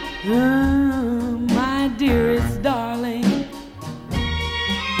 My dearest darling,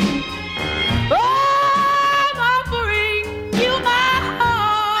 I'm offering you my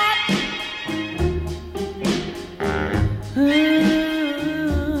heart.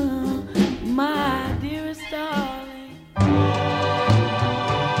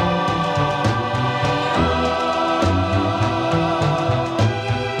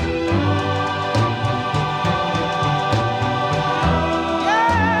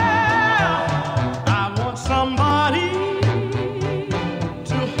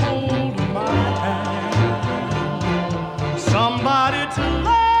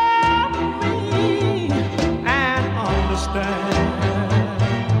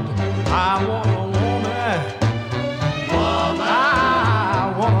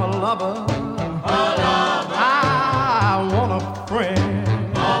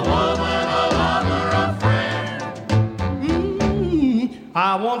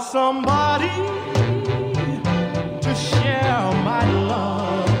 I want somebody to share my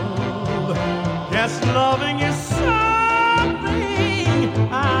love. Yes, loving is something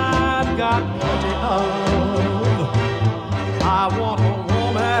I've got plenty of. I want a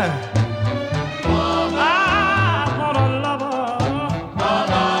woman. I want a lover.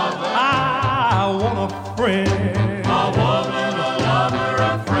 I want a friend. A woman, a lover, a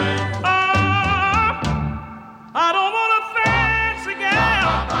friend. I don't want a fancy gal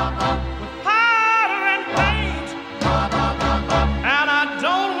with powder and paint. And I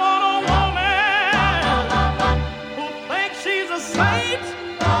don't want a woman who thinks she's a saint.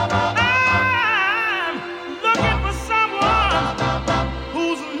 I'm looking for someone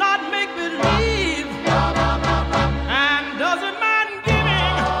who's not make-believe and doesn't mind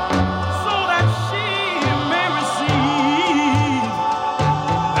giving so that she may receive.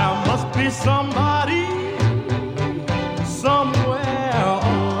 There must be somebody somewhere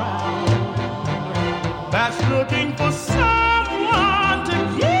around that's looking for someone to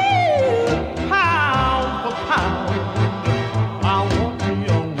give pound for pound. I want me a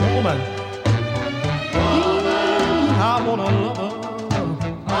woman. I want a lover.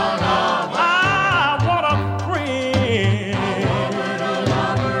 I want a friend.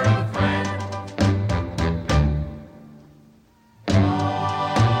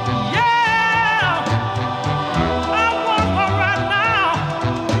 Yeah, I want her right now.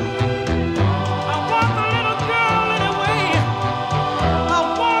 I want the little girl anyway. I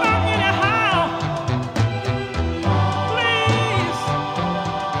want her anyhow. Please,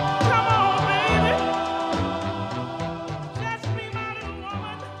 come on, baby. Just be my little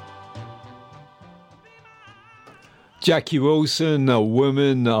woman. Jackie Wilson, a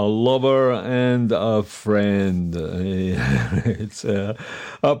woman, a lover, and a friend. It's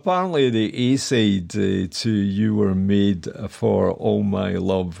apparently the A-side to You Were Made for All My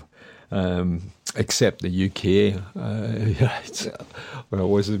Love, except the UK. Well, it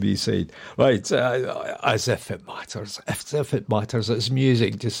was the B-side. Right, as if it matters. If it matters, it's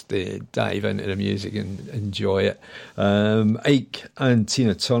music. Just dive into the music and enjoy it. Ike and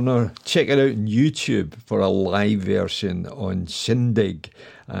Tina Turner. Check it out on YouTube for a live version on Shindig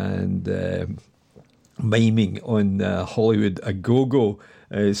and miming on Hollywood A Go-Go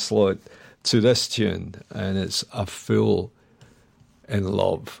slot to this tune. And it's A Fool in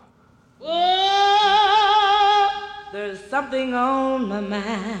Love. Oh, there's something on my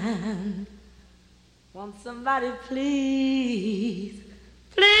mind. Won't somebody please,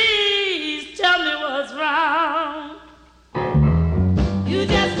 please tell me what's wrong? You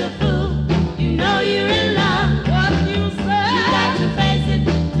just a fool, you know you're in love. What you say? You got to face it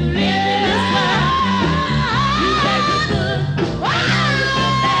to live in this world. You take the good, and the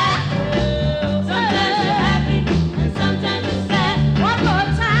bad. Sometimes you're happy, and sometimes you're sad. One more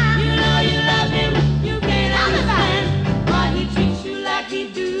time, you know you love him, you can't understand why he treats you like he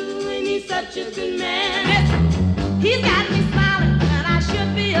do, and he's such a good man. He's got me smiling, and I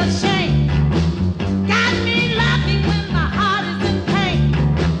should be ashamed. Got me laughing when my heart is in pain.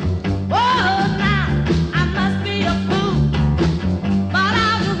 Oh, now I must be a fool, but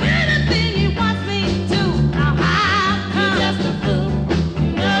I'll do anything he wants me to. Now how come? You're just a fool, you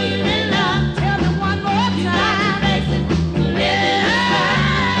know you're in love. Tell me one more time. You got to face it, to live in this world.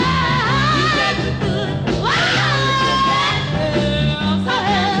 You take the good, and the bad.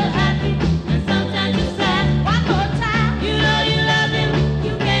 Sometimes you're happy, and sometimes you're sad. One more time. You know you love him,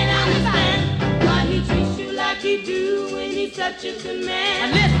 you can't understand why he treats you like he do, when he's such a good man.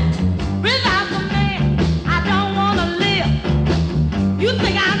 And listen, without the man, I don't want to live. You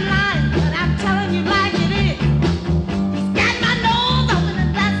think I'm lying, but I'm telling you like it is. He's got my nose open,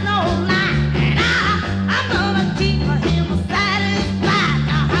 and that's no lie. And I'm gonna keep him satisfied.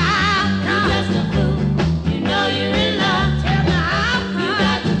 Now how come? You're just a fool, you know you're in love. Tell me how come? You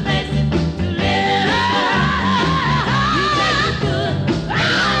got to face it, to live in this world. You take the good,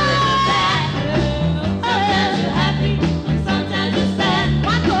 and the bad. Sometimes you're happy, and sometimes you're sad.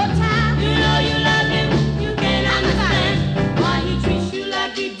 One more time. You know you love him, you can't understand why he treats you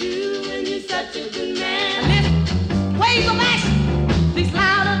like he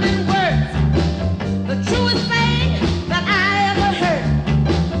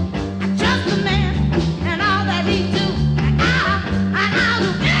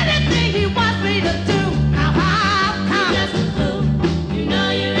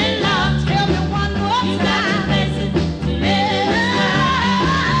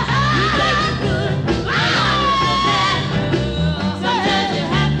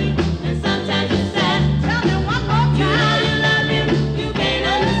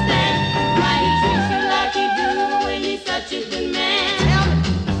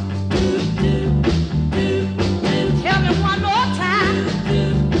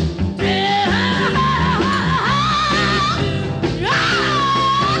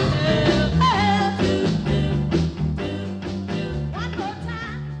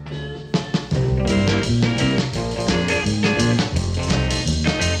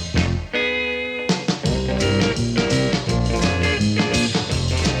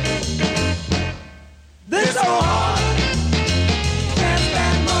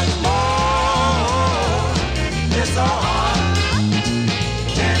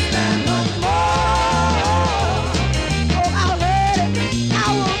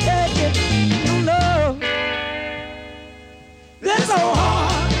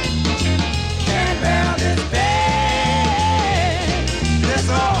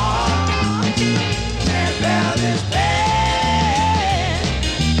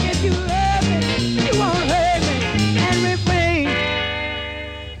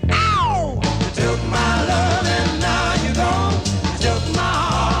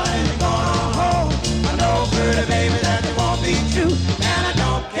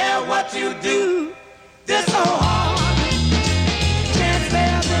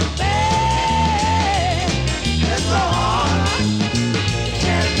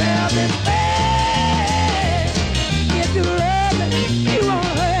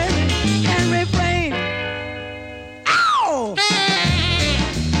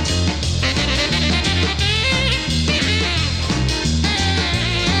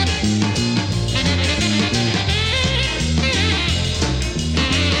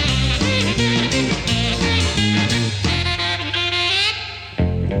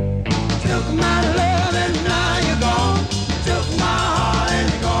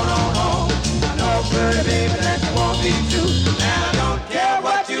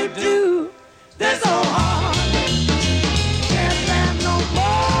This old heart can't stand no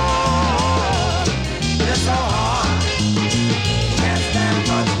more. This old heart can't stand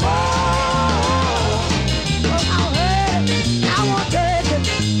much more. Well, I'll hurt it, I won't take it,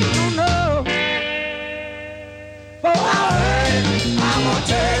 no, no. Oh, I'll hurt it, I won't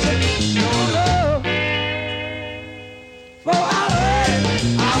take it, no, no. Oh, I'll hurt it,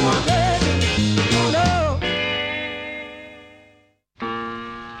 I won't take it, no, no.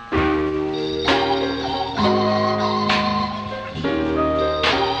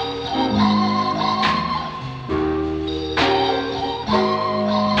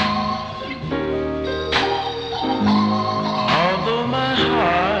 Although my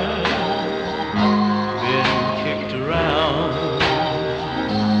heart been kicked around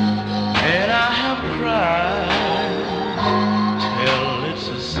and I have cried till it's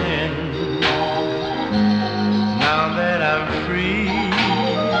a sin. Now that I'm free,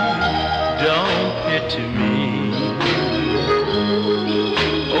 don't pity me.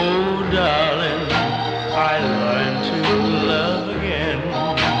 Oh darling, I learned to love again.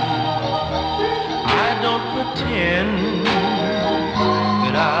 I don't pretend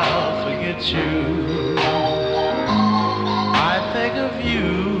that I'll forget you. I think of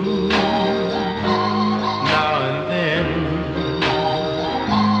you now and then.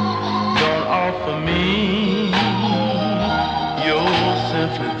 Don't offer me your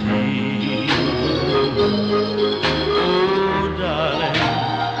sympathy. Oh darling,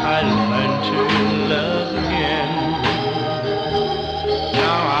 I learned to love again.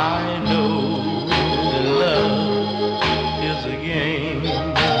 Now I know that love is a game.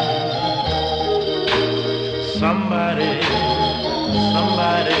 Somebody's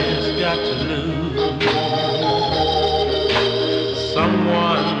got to lose.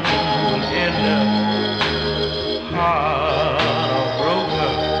 Someone will end up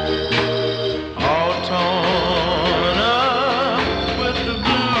heartbroken, all torn up with the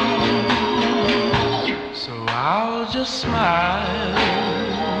blues. So I'll just smile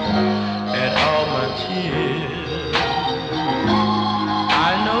at all my tears.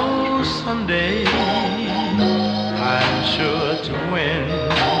 I know someday I'm sure to win,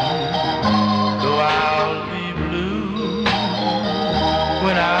 though I'll be blue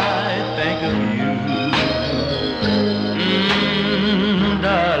when I think of you.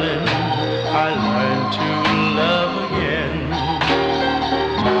 Darling, I learned to love again.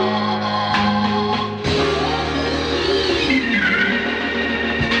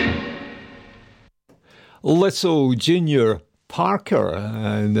 Little Junior Parker,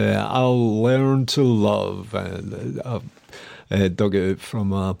 and I'll Learn to Love, and dug it out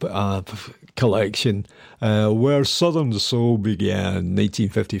from a collection where Southern Soul began,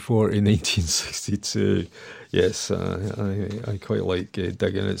 1954 to 1962. Yes, I quite like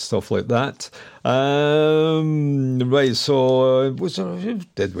digging at stuff like that. Right, so who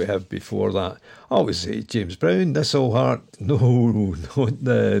did we have before that? Oh, it was James Brown, This Old Heart. No, not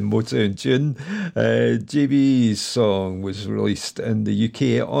the Motown tune. JB's song was released in the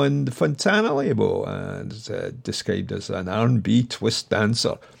UK on the Fontana label and described as an R&B twist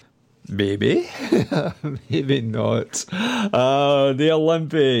dancer. Maybe, maybe not. The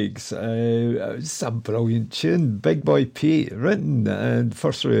Olympics. It's a brilliant tune. Big Boy Pete, written and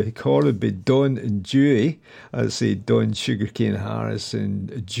first recorded by Don and Dewey. I'd say Don Sugarcane Harris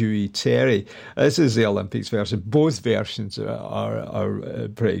and Dewey Terry. This is the Olympics version. Both versions are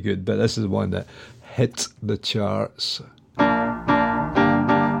pretty good, but this is the one that hit the charts.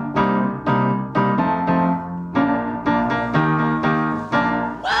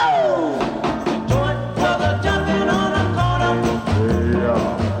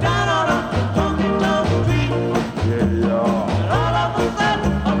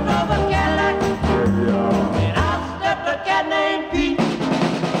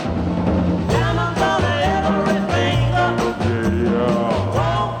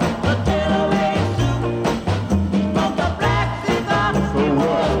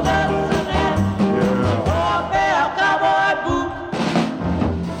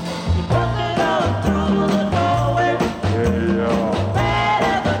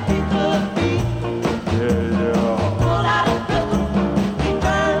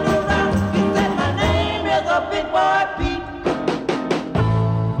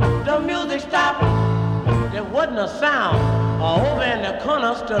 A sound over in the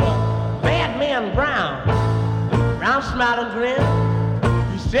corner stood a bad man Brown. Brown smiled and grinned.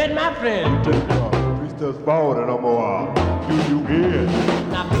 He said, my friend, we still forward and I'm gonna do you good.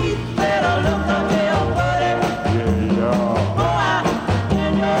 Now Pete said, oh, look up here, buddy. Yeah. Go out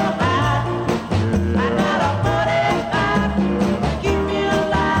in your eye. I got a 45 to keep me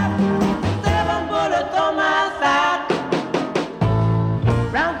alive. 7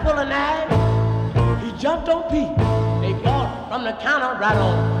 right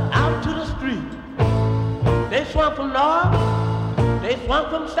on out to the street. They swung from north, they swung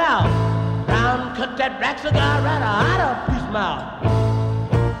from south. Brown cut that black cigar right out of his mouth.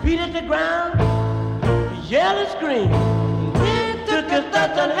 Beat at the ground, yell and scream. We took his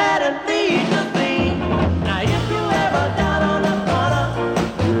Dutton hat and feed the scene. Now if you ever down on the corner,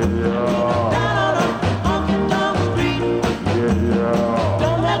 down on the honky-tonk street,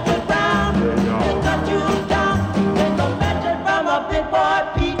 don't mess with Brown, he'll cut you down. Take a message from a big boy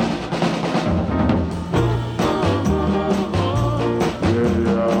Pete.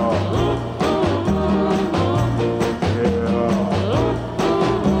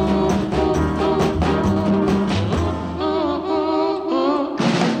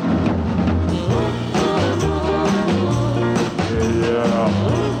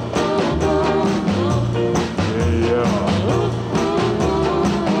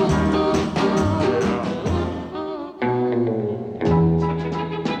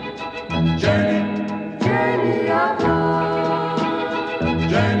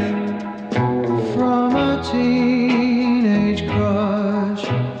 From a teenage crush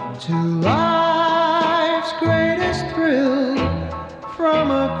to life's greatest thrill,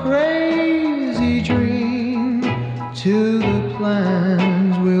 from a crazy dream to the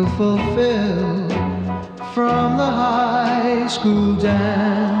plans we'll fulfill, from the high school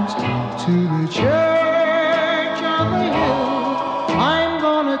dance to the church on the hill. I'm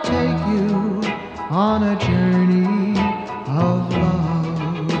gonna take you on a journey of love.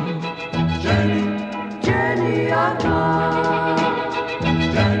 Journey of love.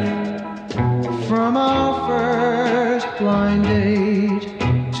 From our first blind date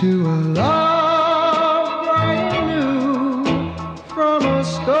to a love brand new, from a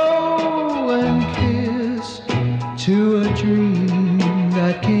stolen kiss to a dream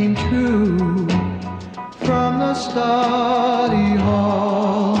that came true, from the study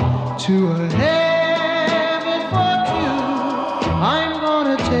hall to a heaven for two. I'm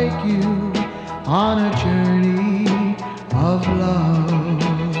gonna take you on a journey of love.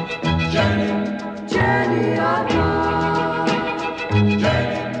 Journey of love.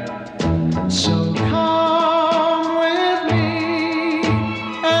 So come with me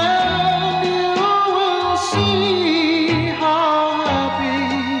and you will see how happy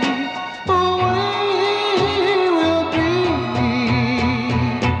we will be.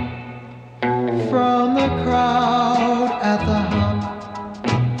 From the crowd at the hop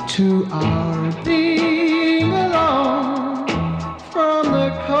to our being alone, from the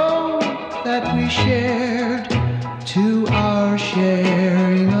coat that we shared to our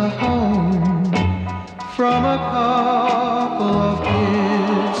sharing a home, from a couple of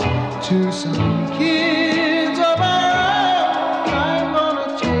kids to some kids of our own. I'm gonna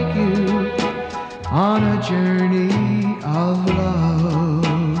take you on a journey of love.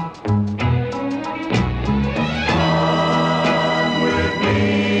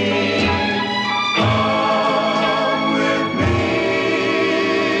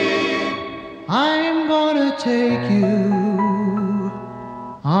 I'm gonna take you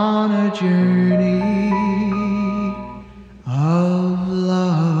on a journey of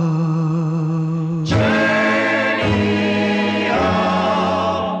love. Journey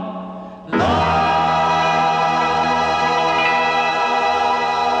of love.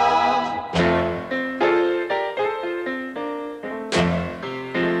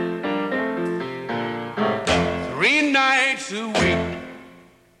 Three nights a week,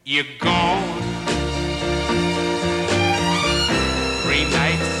 you're gone. 3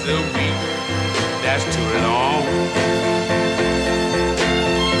 nights a week, that's too long.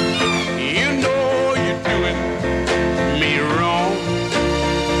 You know you're doing me wrong.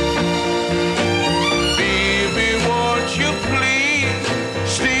 Baby, won't you please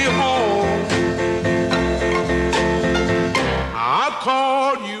stay home? I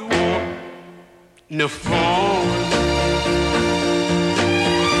called you on the phone,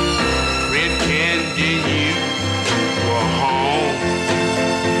 pretending you were home.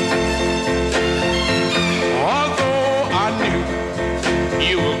 Although I knew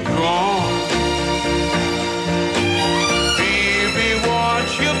you were gone, baby,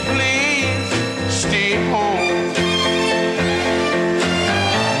 won't you please stay home?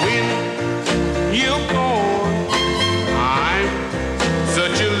 When you're gone, I'm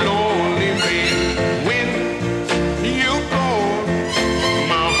such a lonely man. When you're gone,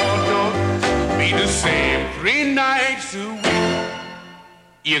 my heart don't be the same. 3 nights a week,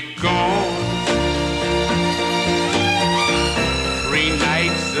 you're gone. 3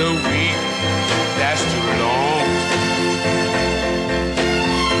 nights a week, that's too long.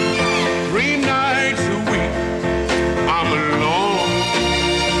 3 nights a week, I'm alone.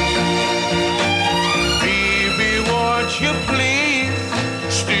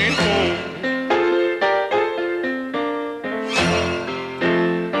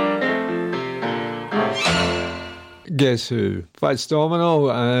 Guess who? Fats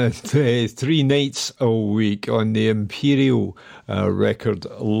Domino, 3 nights a week on the Imperial record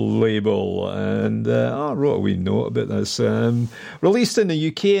label. And I wrote a wee note about this. Released in the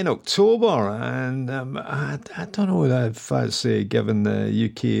UK in October. And I don't know if that's given the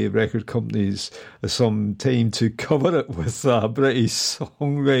UK record companies some time to cover it with a British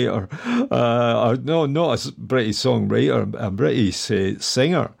songwriter. No, not a British songwriter, a British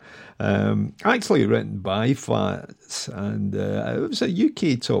singer. Actually written by Fats, and it was a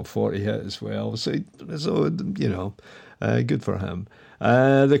UK top 40 hit as well, so you know, good for him.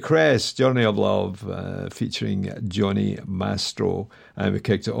 The Crest, Journey of Love, featuring Johnny Mastro, and we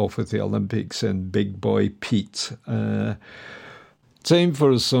kicked it off with the Olympics and Big Boy Pete. Time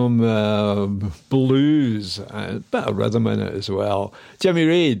for some blues, and a bit of rhythm in it as well. Jimmy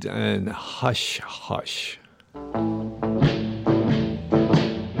Reid and Hush Hush.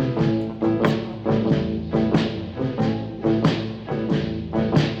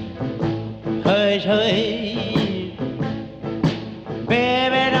 Hush, hush,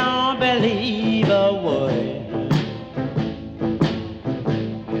 baby, don't believe a word.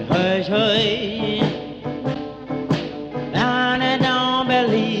 Hush, hush, honey, don't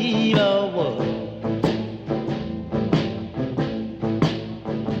believe a word.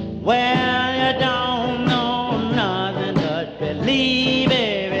 Well, you don't know nothing but believe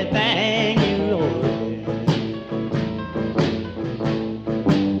everything you heard.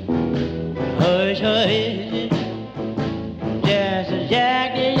 Hush, hush, just a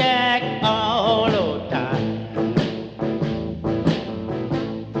yak all the time.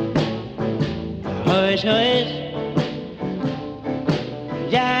 Hush, hush,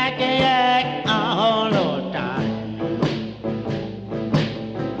 yak all the time.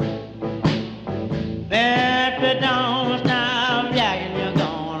 If you don't stop yakking, you're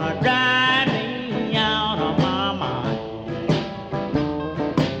gonna drive me out of my mind.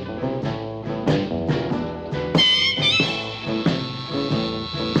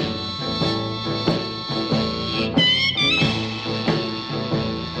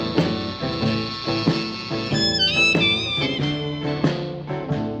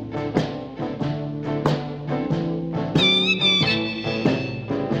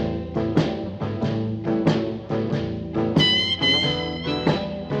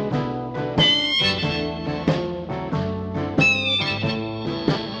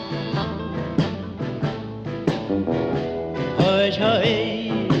 Hush, hush,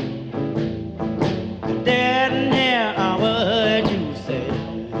 didn't hear a word you said.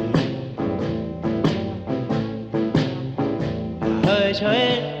 Hush,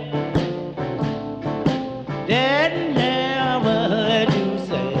 hush, didn't hear a word you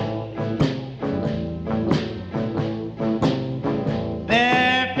said.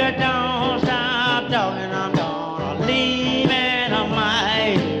 If you don't stop talking, I'm gonna leave and I'm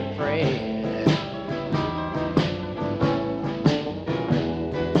mighty afraid.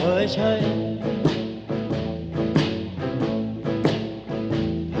 Hush, hush,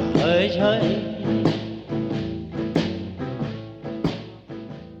 hush, hush,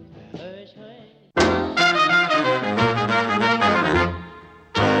 hush, hush.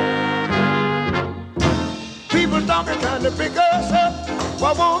 People talking, trying to pick us up.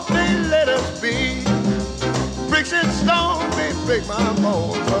 Why won't they let us be? Bricks and stones may break my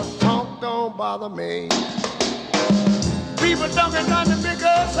bones, but talk don't bother me. People talking, trying to pick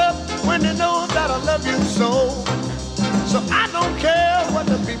us up when they know that I love you so. So I don't care what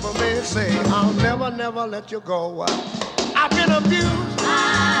the people may say. I'll never, never let you go. I've been abused.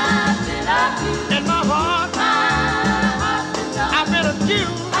 I've been abused. In my heart. I've been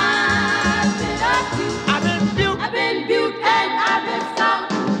abused. I've been abused. I've been beaut and I've been stung.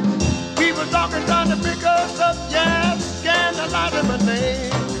 People talking, trying to pick us up. Yes, scandalizing my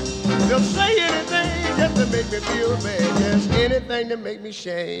name. They'll say anything just to make me feel bad. Yes, anything to make me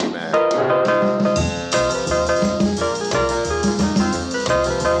shame.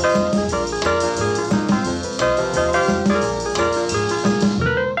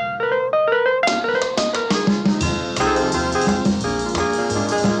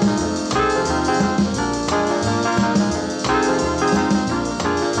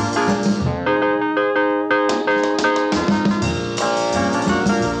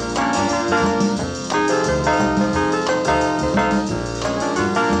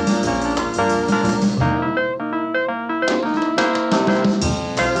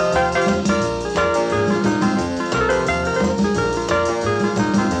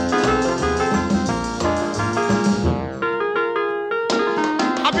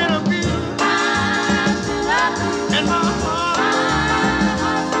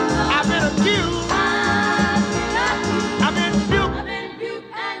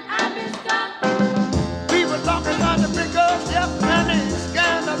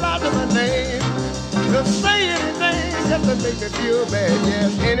 just to make me feel bad,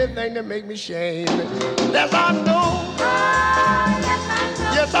 yes, anything to make me shame. Yes, I know.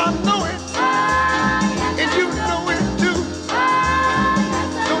 Yes, I know it. And you know it too.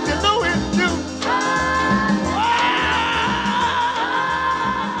 Don't you know it too?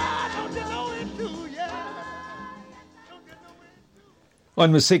 Don't you know it too, yeah.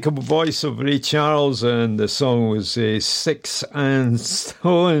 Unmistakable voice of Ray Charles, and the song was Six and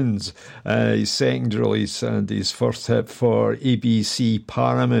Stones, his second release and his first hit for ABC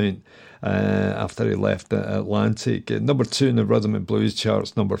Paramount after he left Atlantic. Number 2 in the Rhythm and Blues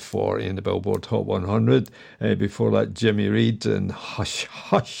charts, number 40 in the Billboard Hot 100. Before that, Jimmy Reed and Hush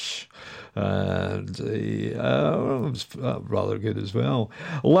Hush. And it was rather good as well.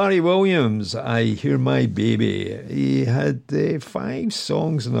 Larry Williams, I Hear My Baby. He had 5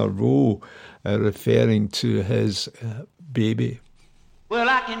 songs in a row referring to his baby. Well,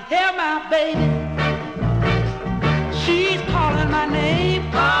 I can hear my baby. She's calling my name.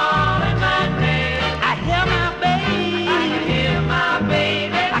 Calling my name. I hear my baby. I can hear my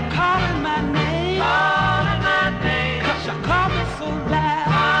baby. I calling my name. Calling my name. 'Cause she call me so loud.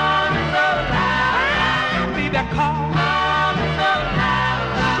 Call me so loud.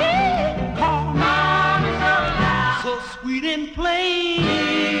 She call me so loud. So sweet and plain.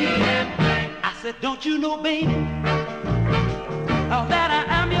 I said, don't you know, baby, oh, that I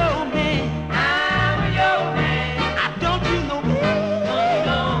am your man. I'm your man. Don't you know, baby?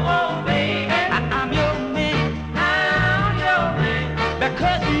 Oh, baby, I'm your man. I'm your man.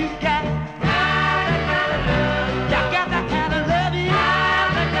 Because you got that kind of love. You got that kind of loving.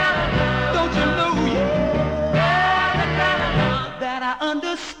 Don't you know, that I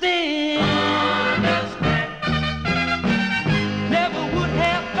understand. Never would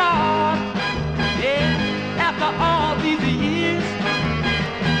have thought, yeah, after all these years,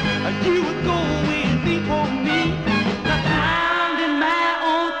 you would go away and leave for me, drowned in my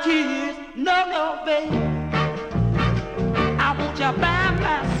own tears. No, no, baby, I want you by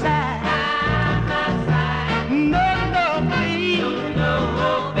my side. No, no, baby, no,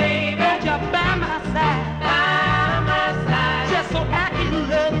 baby, I want you by my side. So I can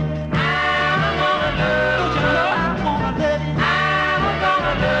love it. I'm gonna love it. Don't you know I'm gonna love it? I'm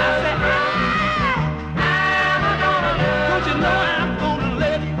gonna love it. I said, I'm gonna love it. Don't you know I'm gonna love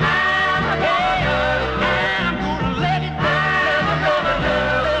it? I'm gonna love it.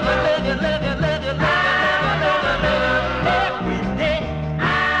 Love it every day.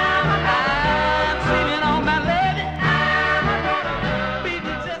 I'm saving all my love it.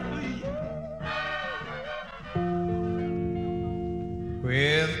 Baby, just for you.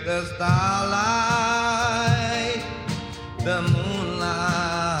 With the starlight, the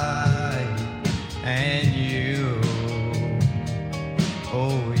moonlight, and you,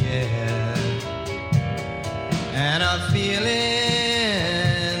 oh yeah, and a feeling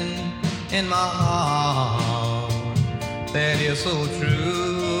in my heart that is so true.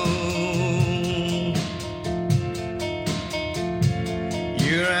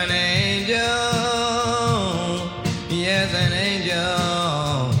 You're an angel, yes, an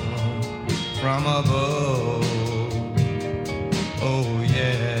angel from above. Oh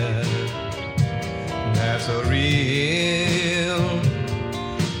yeah, that's a real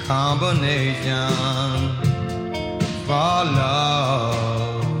combination for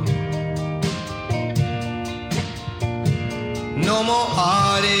love. No more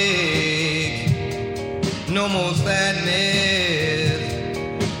heartache, no more sadness,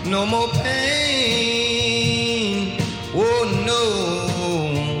 no more pain. Oh no,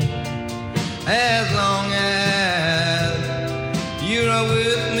 as long as you're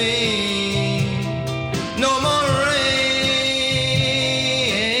with me, no more rain.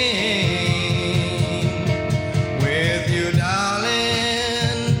 With you,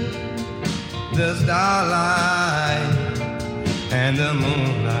 darling, the starlight and the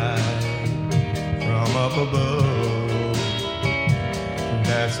moonlight from up above,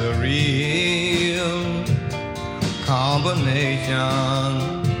 that's a real combination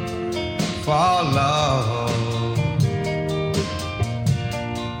for love.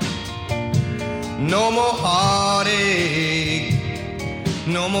 No more heartache,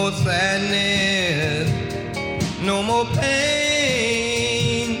 no more sadness, no more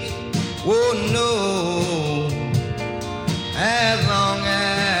pain. Oh no, as long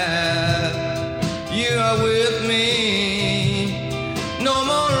as you are with me, no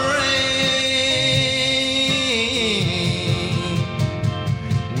more rain.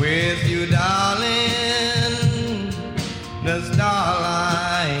 With you, darling, the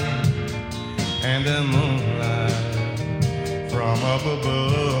starlight and the moonlight from up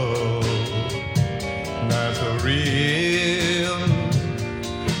above, as a real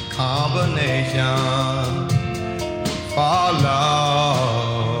combination for love.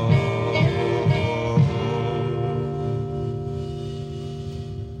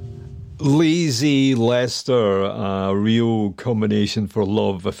 Lazy Lester, a real combination for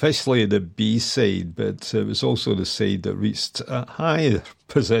love. Officially the B-side, but it was also the side that reached a higher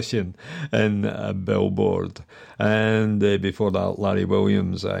position in Billboard. And before that, Larry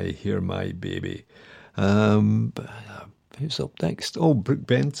Williams, I Hear My Baby. Who's up next? Oh, Brooke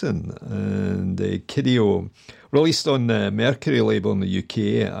Benton and Kiddio. Released on the Mercury label in the UK,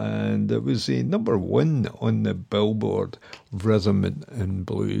 and it was a number one on the Billboard Rhythm and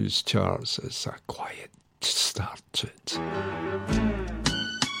Blues charts. It's a quiet start to it.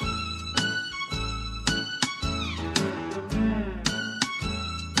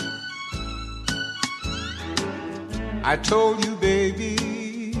 I told you,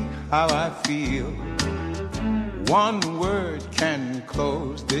 baby, how I feel. One word can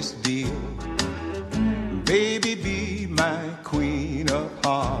close this deal. Baby, be my queen of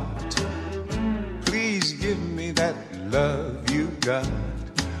heart. Please give me that love you got.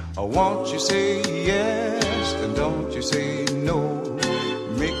 Or won't you say yes, and don't you say no.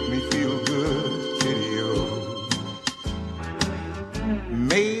 Make me feel good, kitty-o.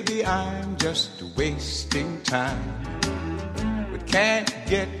 Maybe I'm just wasting time, but can't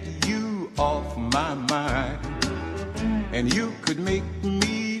get you off my mind. And you could make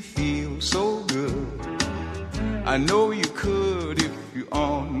me feel so good. I know you could if you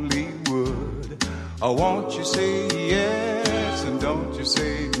only would. Or won't you say yes, and don't you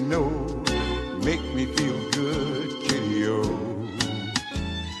say no. Make me feel good, kitty-o.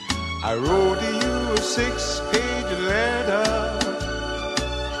 I wrote you a 6-page letter,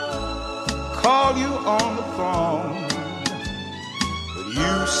 called you on the phone, but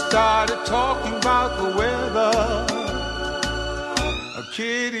you started talking about the weather.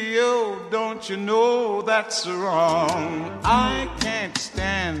 Kitty-o, don't you know that's wrong? I can't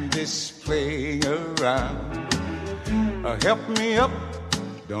stand this playing around. Help me up,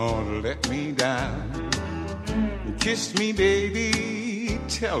 don't let me down. Kiss me, baby,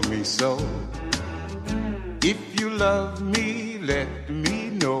 tell me so. If you love me, let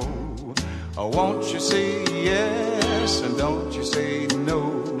me know. Won't you say yes, and don't you say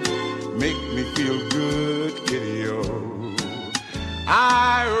no. Make me feel good, kitty-o.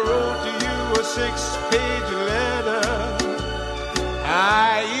 I wrote to you a 6-page letter.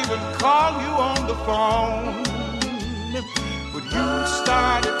 I even called you on the phone, but you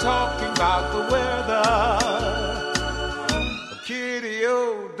started talking about the weather. Kitty-o,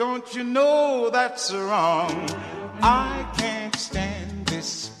 don't you know that's wrong? I can't stand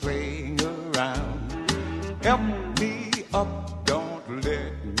this playing around. Help me up, don't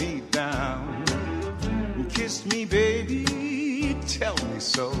let me down. Kiss me, baby, tell me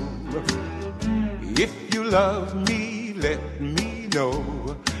so. If you love me, let me know.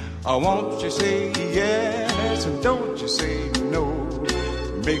 Won't you say yes, and don't you say no.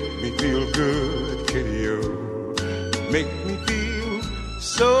 Make me feel good, kitty-o. Make me feel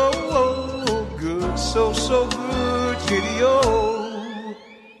so good, so good, kitty-o.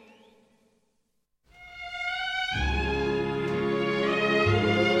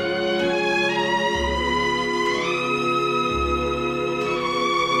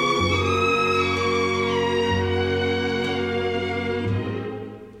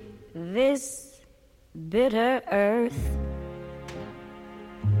 This bitter earth,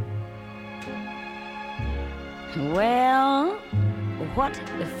 well, what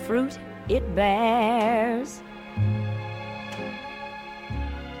the fruit it bears.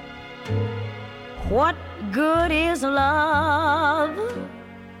 What good is love?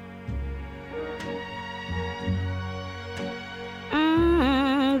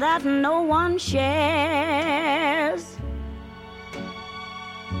 That no one shares.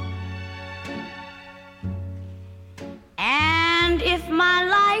 And if my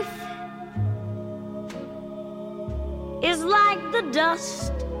life is like the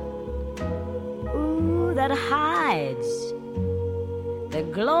dust, ooh, that hides the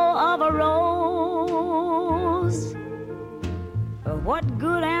glow of a rose, what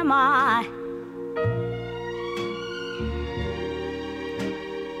good am I?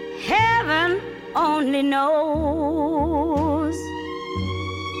 Heaven only knows.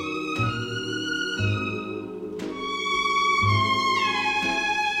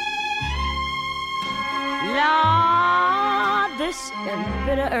 Lord, this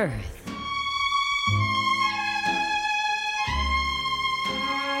bitter earth,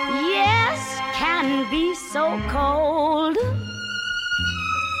 yes, can be so cold.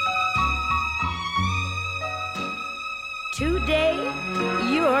 Today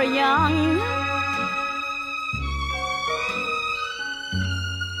you're young.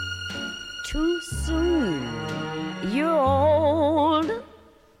 Too soon you're old.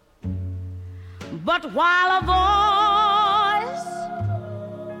 But while a voice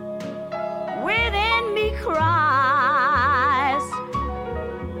within me cries,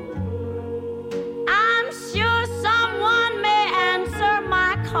 I'm sure someone may answer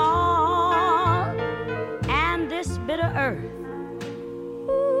my call, and this bitter earth,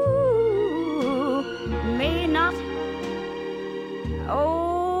 ooh, may not,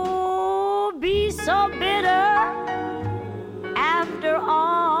 oh, be so bitter after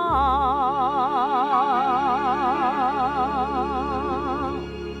all.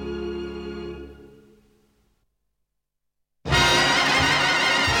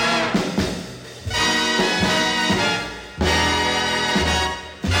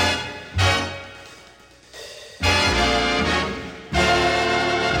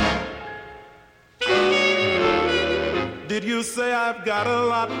 Did you say I've got a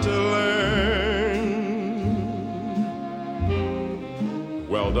lot to learn?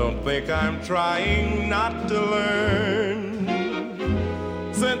 Well, don't think I'm trying not to learn,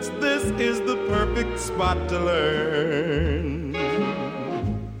 since this is the perfect spot to learn.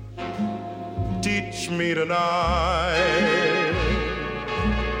 Teach me tonight,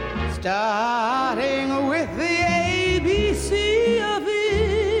 starting with the ABC of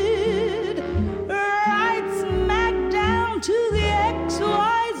it, right smack down to the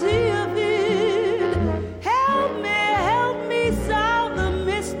XYZ of it. Help me solve the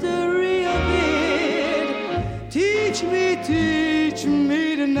mystery of it. Teach me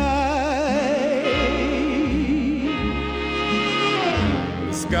tonight.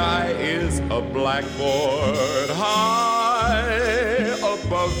 the sky is a blackboard high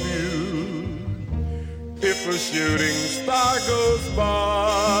above you. If a shooting star goes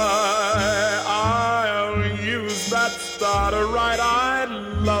by, I'll use that star to write I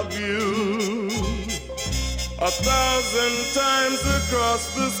love you 1,000 times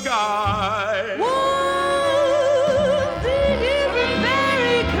across the sky. One thing is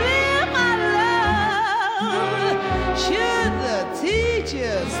very clear, my love. Should the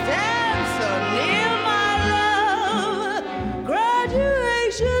teacher stand so near, my love,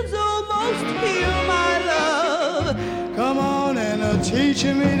 graduation's almost here, my love. Come on and teach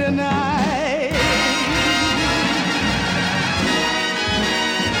me tonight.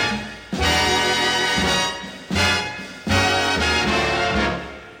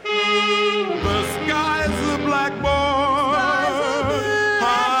 The sky's a blackboard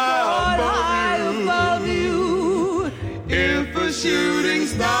high above you. If a shooting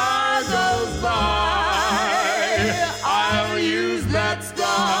star goes by, I'll use that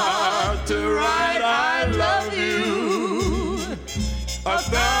star to write I love you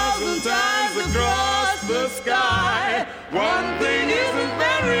 1,000 times across the sky. One thing isn't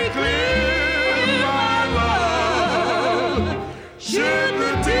very clear, my love. Should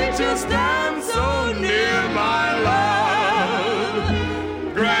the teacher stand so near, my love?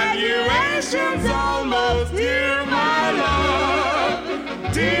 Graduation's almost here, my love.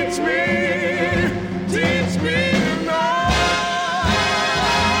 Teach me now. Teach me tonight.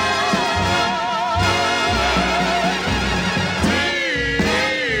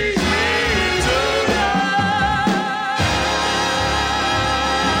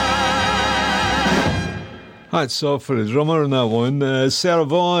 Hats off for the drummer on that one. Sarah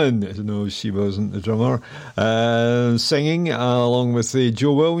Vaughan, no, she wasn't the drummer, singing along with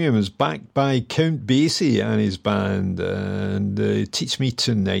Joe Williams, backed by Count Basie and his band. And Teach Me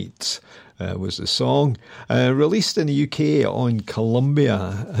Tonight was the song. Released in the UK on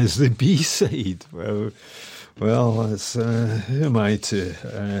Columbia as the B-side. Well, that's, who am I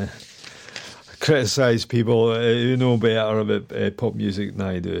to criticise people who know better about pop music than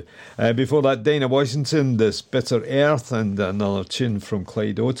I do. Before that, Dinah Washington, This Bitter Earth, and another tune from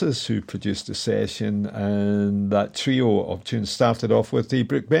Clyde Otis, who produced the session. And that trio of tunes started off with the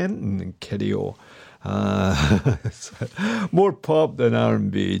Brooke Benton and Kiddy O. More pop than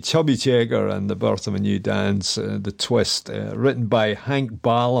R&B. Chubby Checker and The Birth of a New Dance, The Twist, written by Hank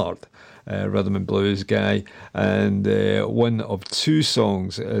Ballard, rhythm and blues guy, and one of two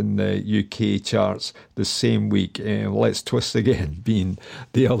songs in the UK charts the same week. Let's Twist Again being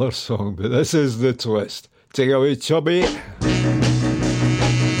the other song, but this is The Twist. Take it away, Chubby. Come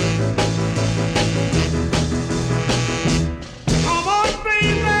on,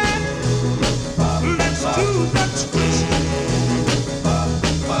 baby, let's do the twist.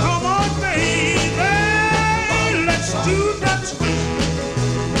 Come on, baby, let's do the twist.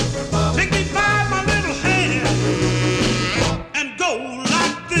 Take me by my little hand,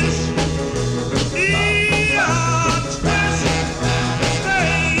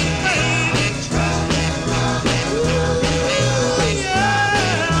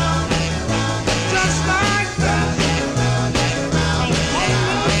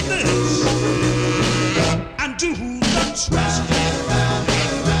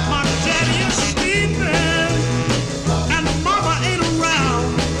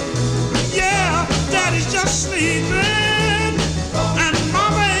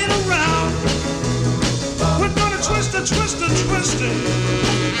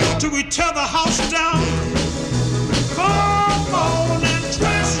 tear the house down. Come on and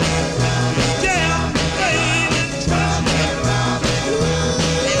twist. Yeah, baby, twist.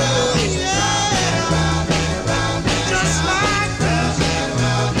 Ooh, yeah. Just like this.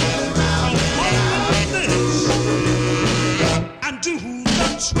 Come on with this. And do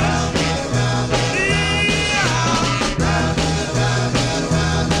the twist.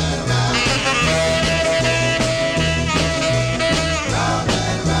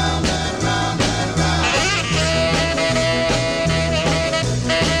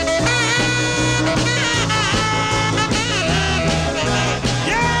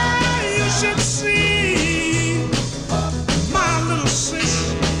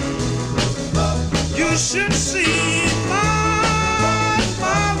 You should see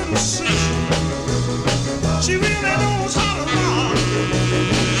my little sister. She really knows how to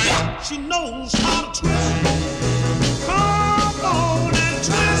rock. She knows how to twist. Come on and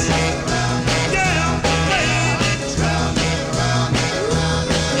twist. Yeah, baby.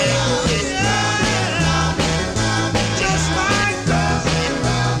 Yeah, just like that.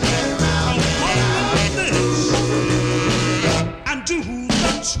 Come on with this and do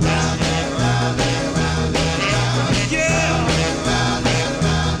the twist.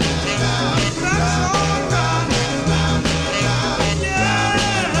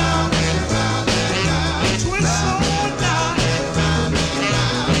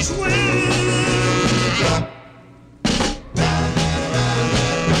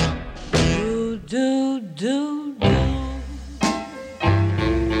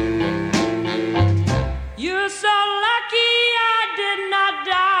 You're so lucky I did not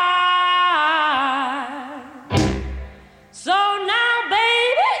die. So now,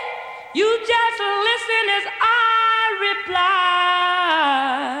 baby, you just listen as I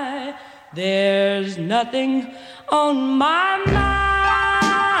reply. There's nothing on my mind.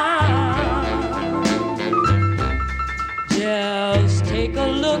 Just take a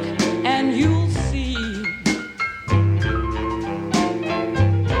look and you'll see.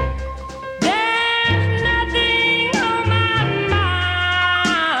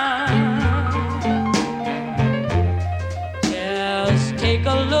 Take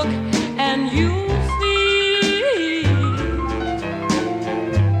a look and you'll see.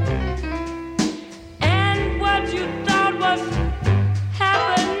 And what you thought was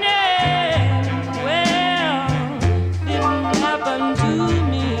happening, well, didn't happen to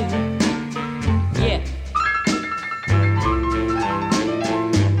me yet.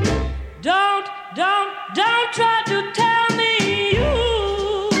 Don't try to tell me you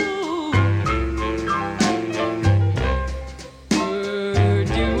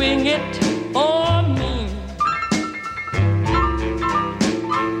it for me.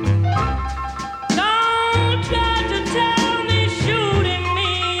 Don't try to tell me shooting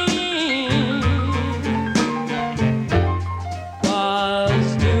me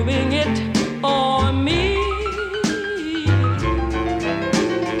was doing it for me.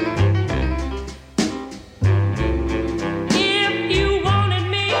 If you wanted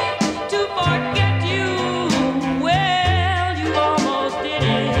me to forget you, well, you almost did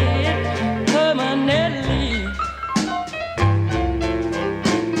it permanently.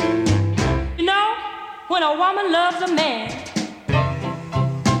 You know, when a woman loves a man,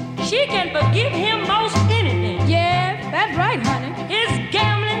 she can forgive him most anything. Yeah, that's right, honey. His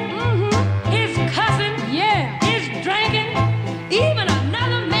gambling, his cussing, Yeah, his drinking. Even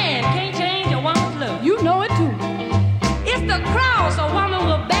another man can't change a woman's love. you know it too. It's the cross a woman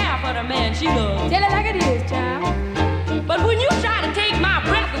will bear for the man she loves. Tell it like it is, child. But when you try to take my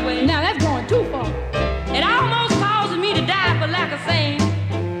breath away, Now that's going too far. it almost causes me to die for lack of saying,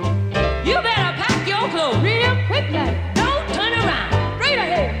 you better pack your clothes. Real quick, like. Don't turn around. Straight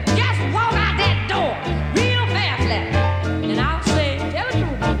ahead. Just walk out that door real fast, lad. And I'll say, Tell the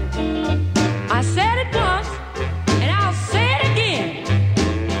truth. I said it once, and I'll say it again.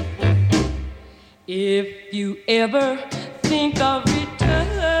 If you ever think of returning,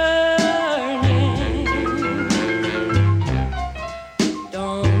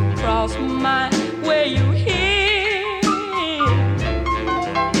 don't cross my way, you hear?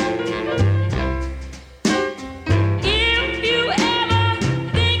 If you ever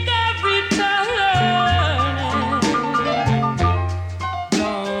think of returning,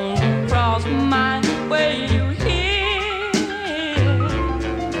 don't cross my way, you hear?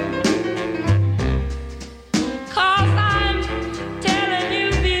 'Cause I'm telling you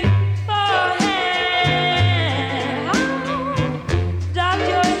beforehand, dot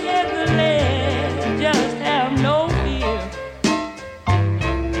your head the lead, just have no fear.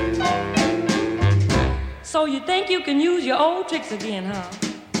 So you think you can use your old tricks again, huh?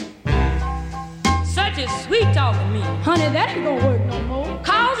 bet you're sweet talking me. Honey, that ain't gonna work no more.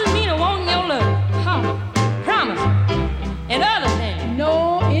 Causing me to want your love. Huh? Promise. And other things.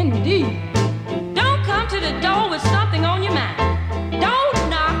 No, indeed. Don't come to the door with something on your mind. Don't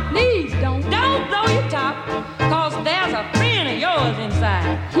knock. Please don't. Don't blow your top. Cause there's a friend of yours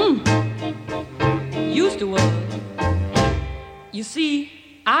inside. Used to was. You see,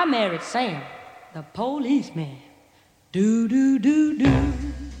 I married Sam, the policeman. Do, do, do, do.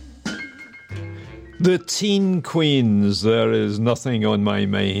 The Teen Queens, There Is Nothing on My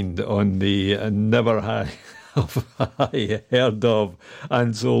Mind, on the Never Have I Heard Of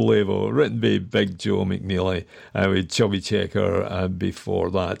and Soul label, written by Big Joe McNeely with Chubby Checker before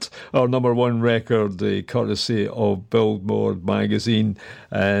that. Our number one record, courtesy of Billboard magazine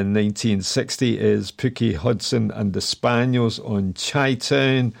in 1960, is Pookie Hudson and the Spaniels on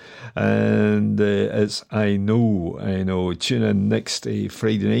Chi-Town, and it's I Know. Tune in next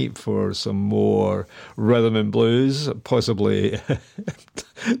Friday night for some more rhythm and blues, possibly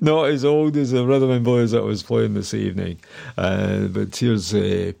not as old as the rhythm and blues that was playing this evening, but here's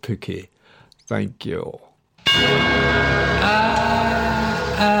Pookie. Thank you. I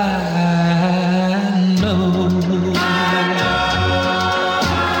know.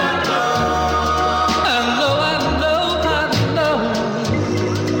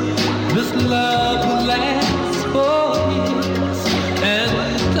 This love will last for years,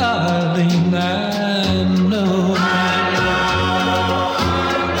 and darling, I know.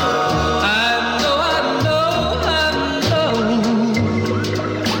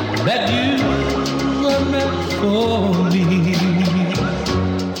 That you were meant for me.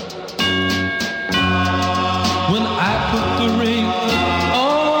 When I put the ring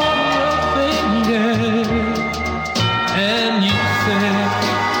on your finger, and you said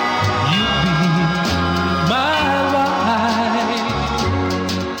you'd be my wife,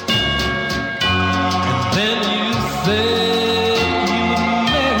 and then you said you would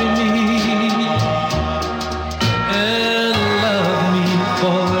marry me and love me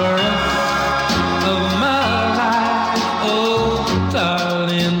for the rest of my life. Oh,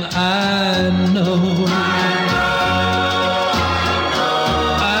 darling, I know.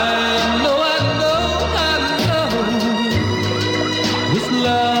 This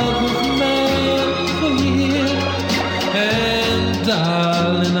love was meant for you, and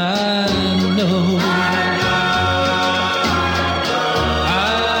darling, I know.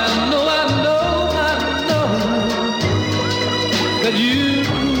 That you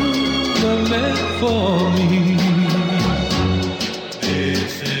were meant for me.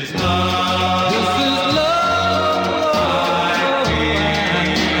 This is love. This is love.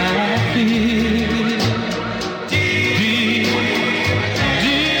 I feel deep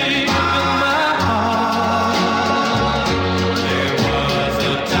in my heart. There was a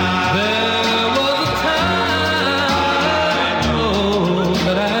time. Oh,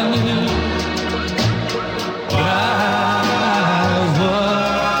 that I knew.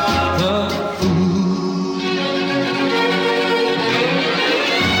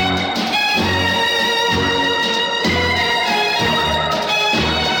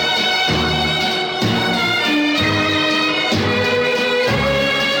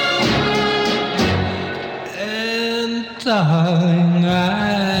 Darling, I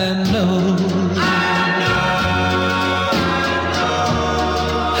know.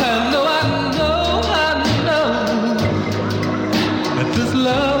 That this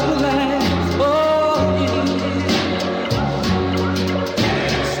love will last for you.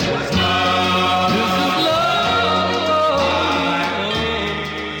 This is love.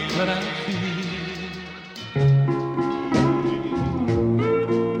 That I feel.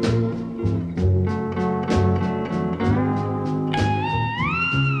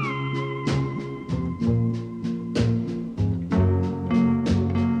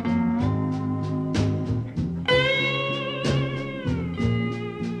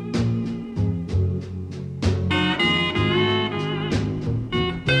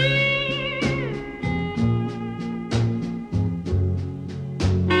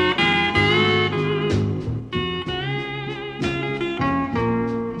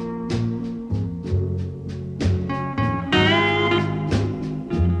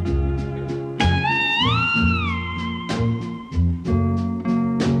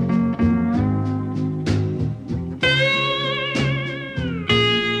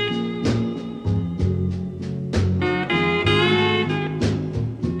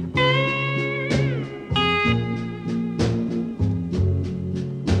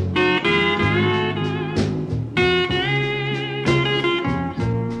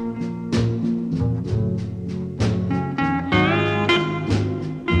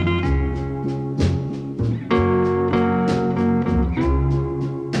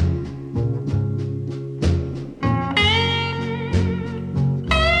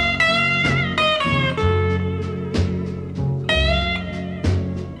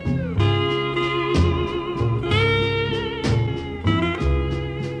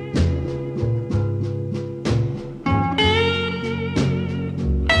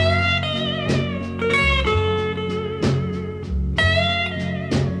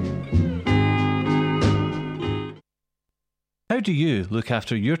 do you look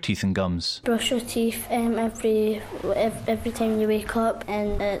after your teeth and gums? Brush your teeth every time you wake up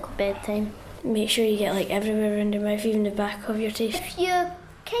and at bedtime. Make sure you get like everywhere around your mouth, even the back of your teeth. If you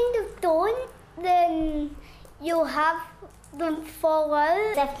kind of don't, then you'll have them fall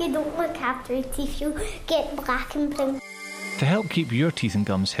out. If you don't look after your teeth, you'll get black and brown. To help keep your teeth and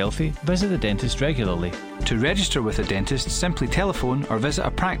gums healthy, visit the dentist regularly. To register with a dentist, simply telephone or visit a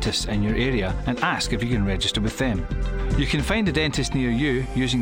practice in your area and ask if you can register with them. You can find a dentist near you using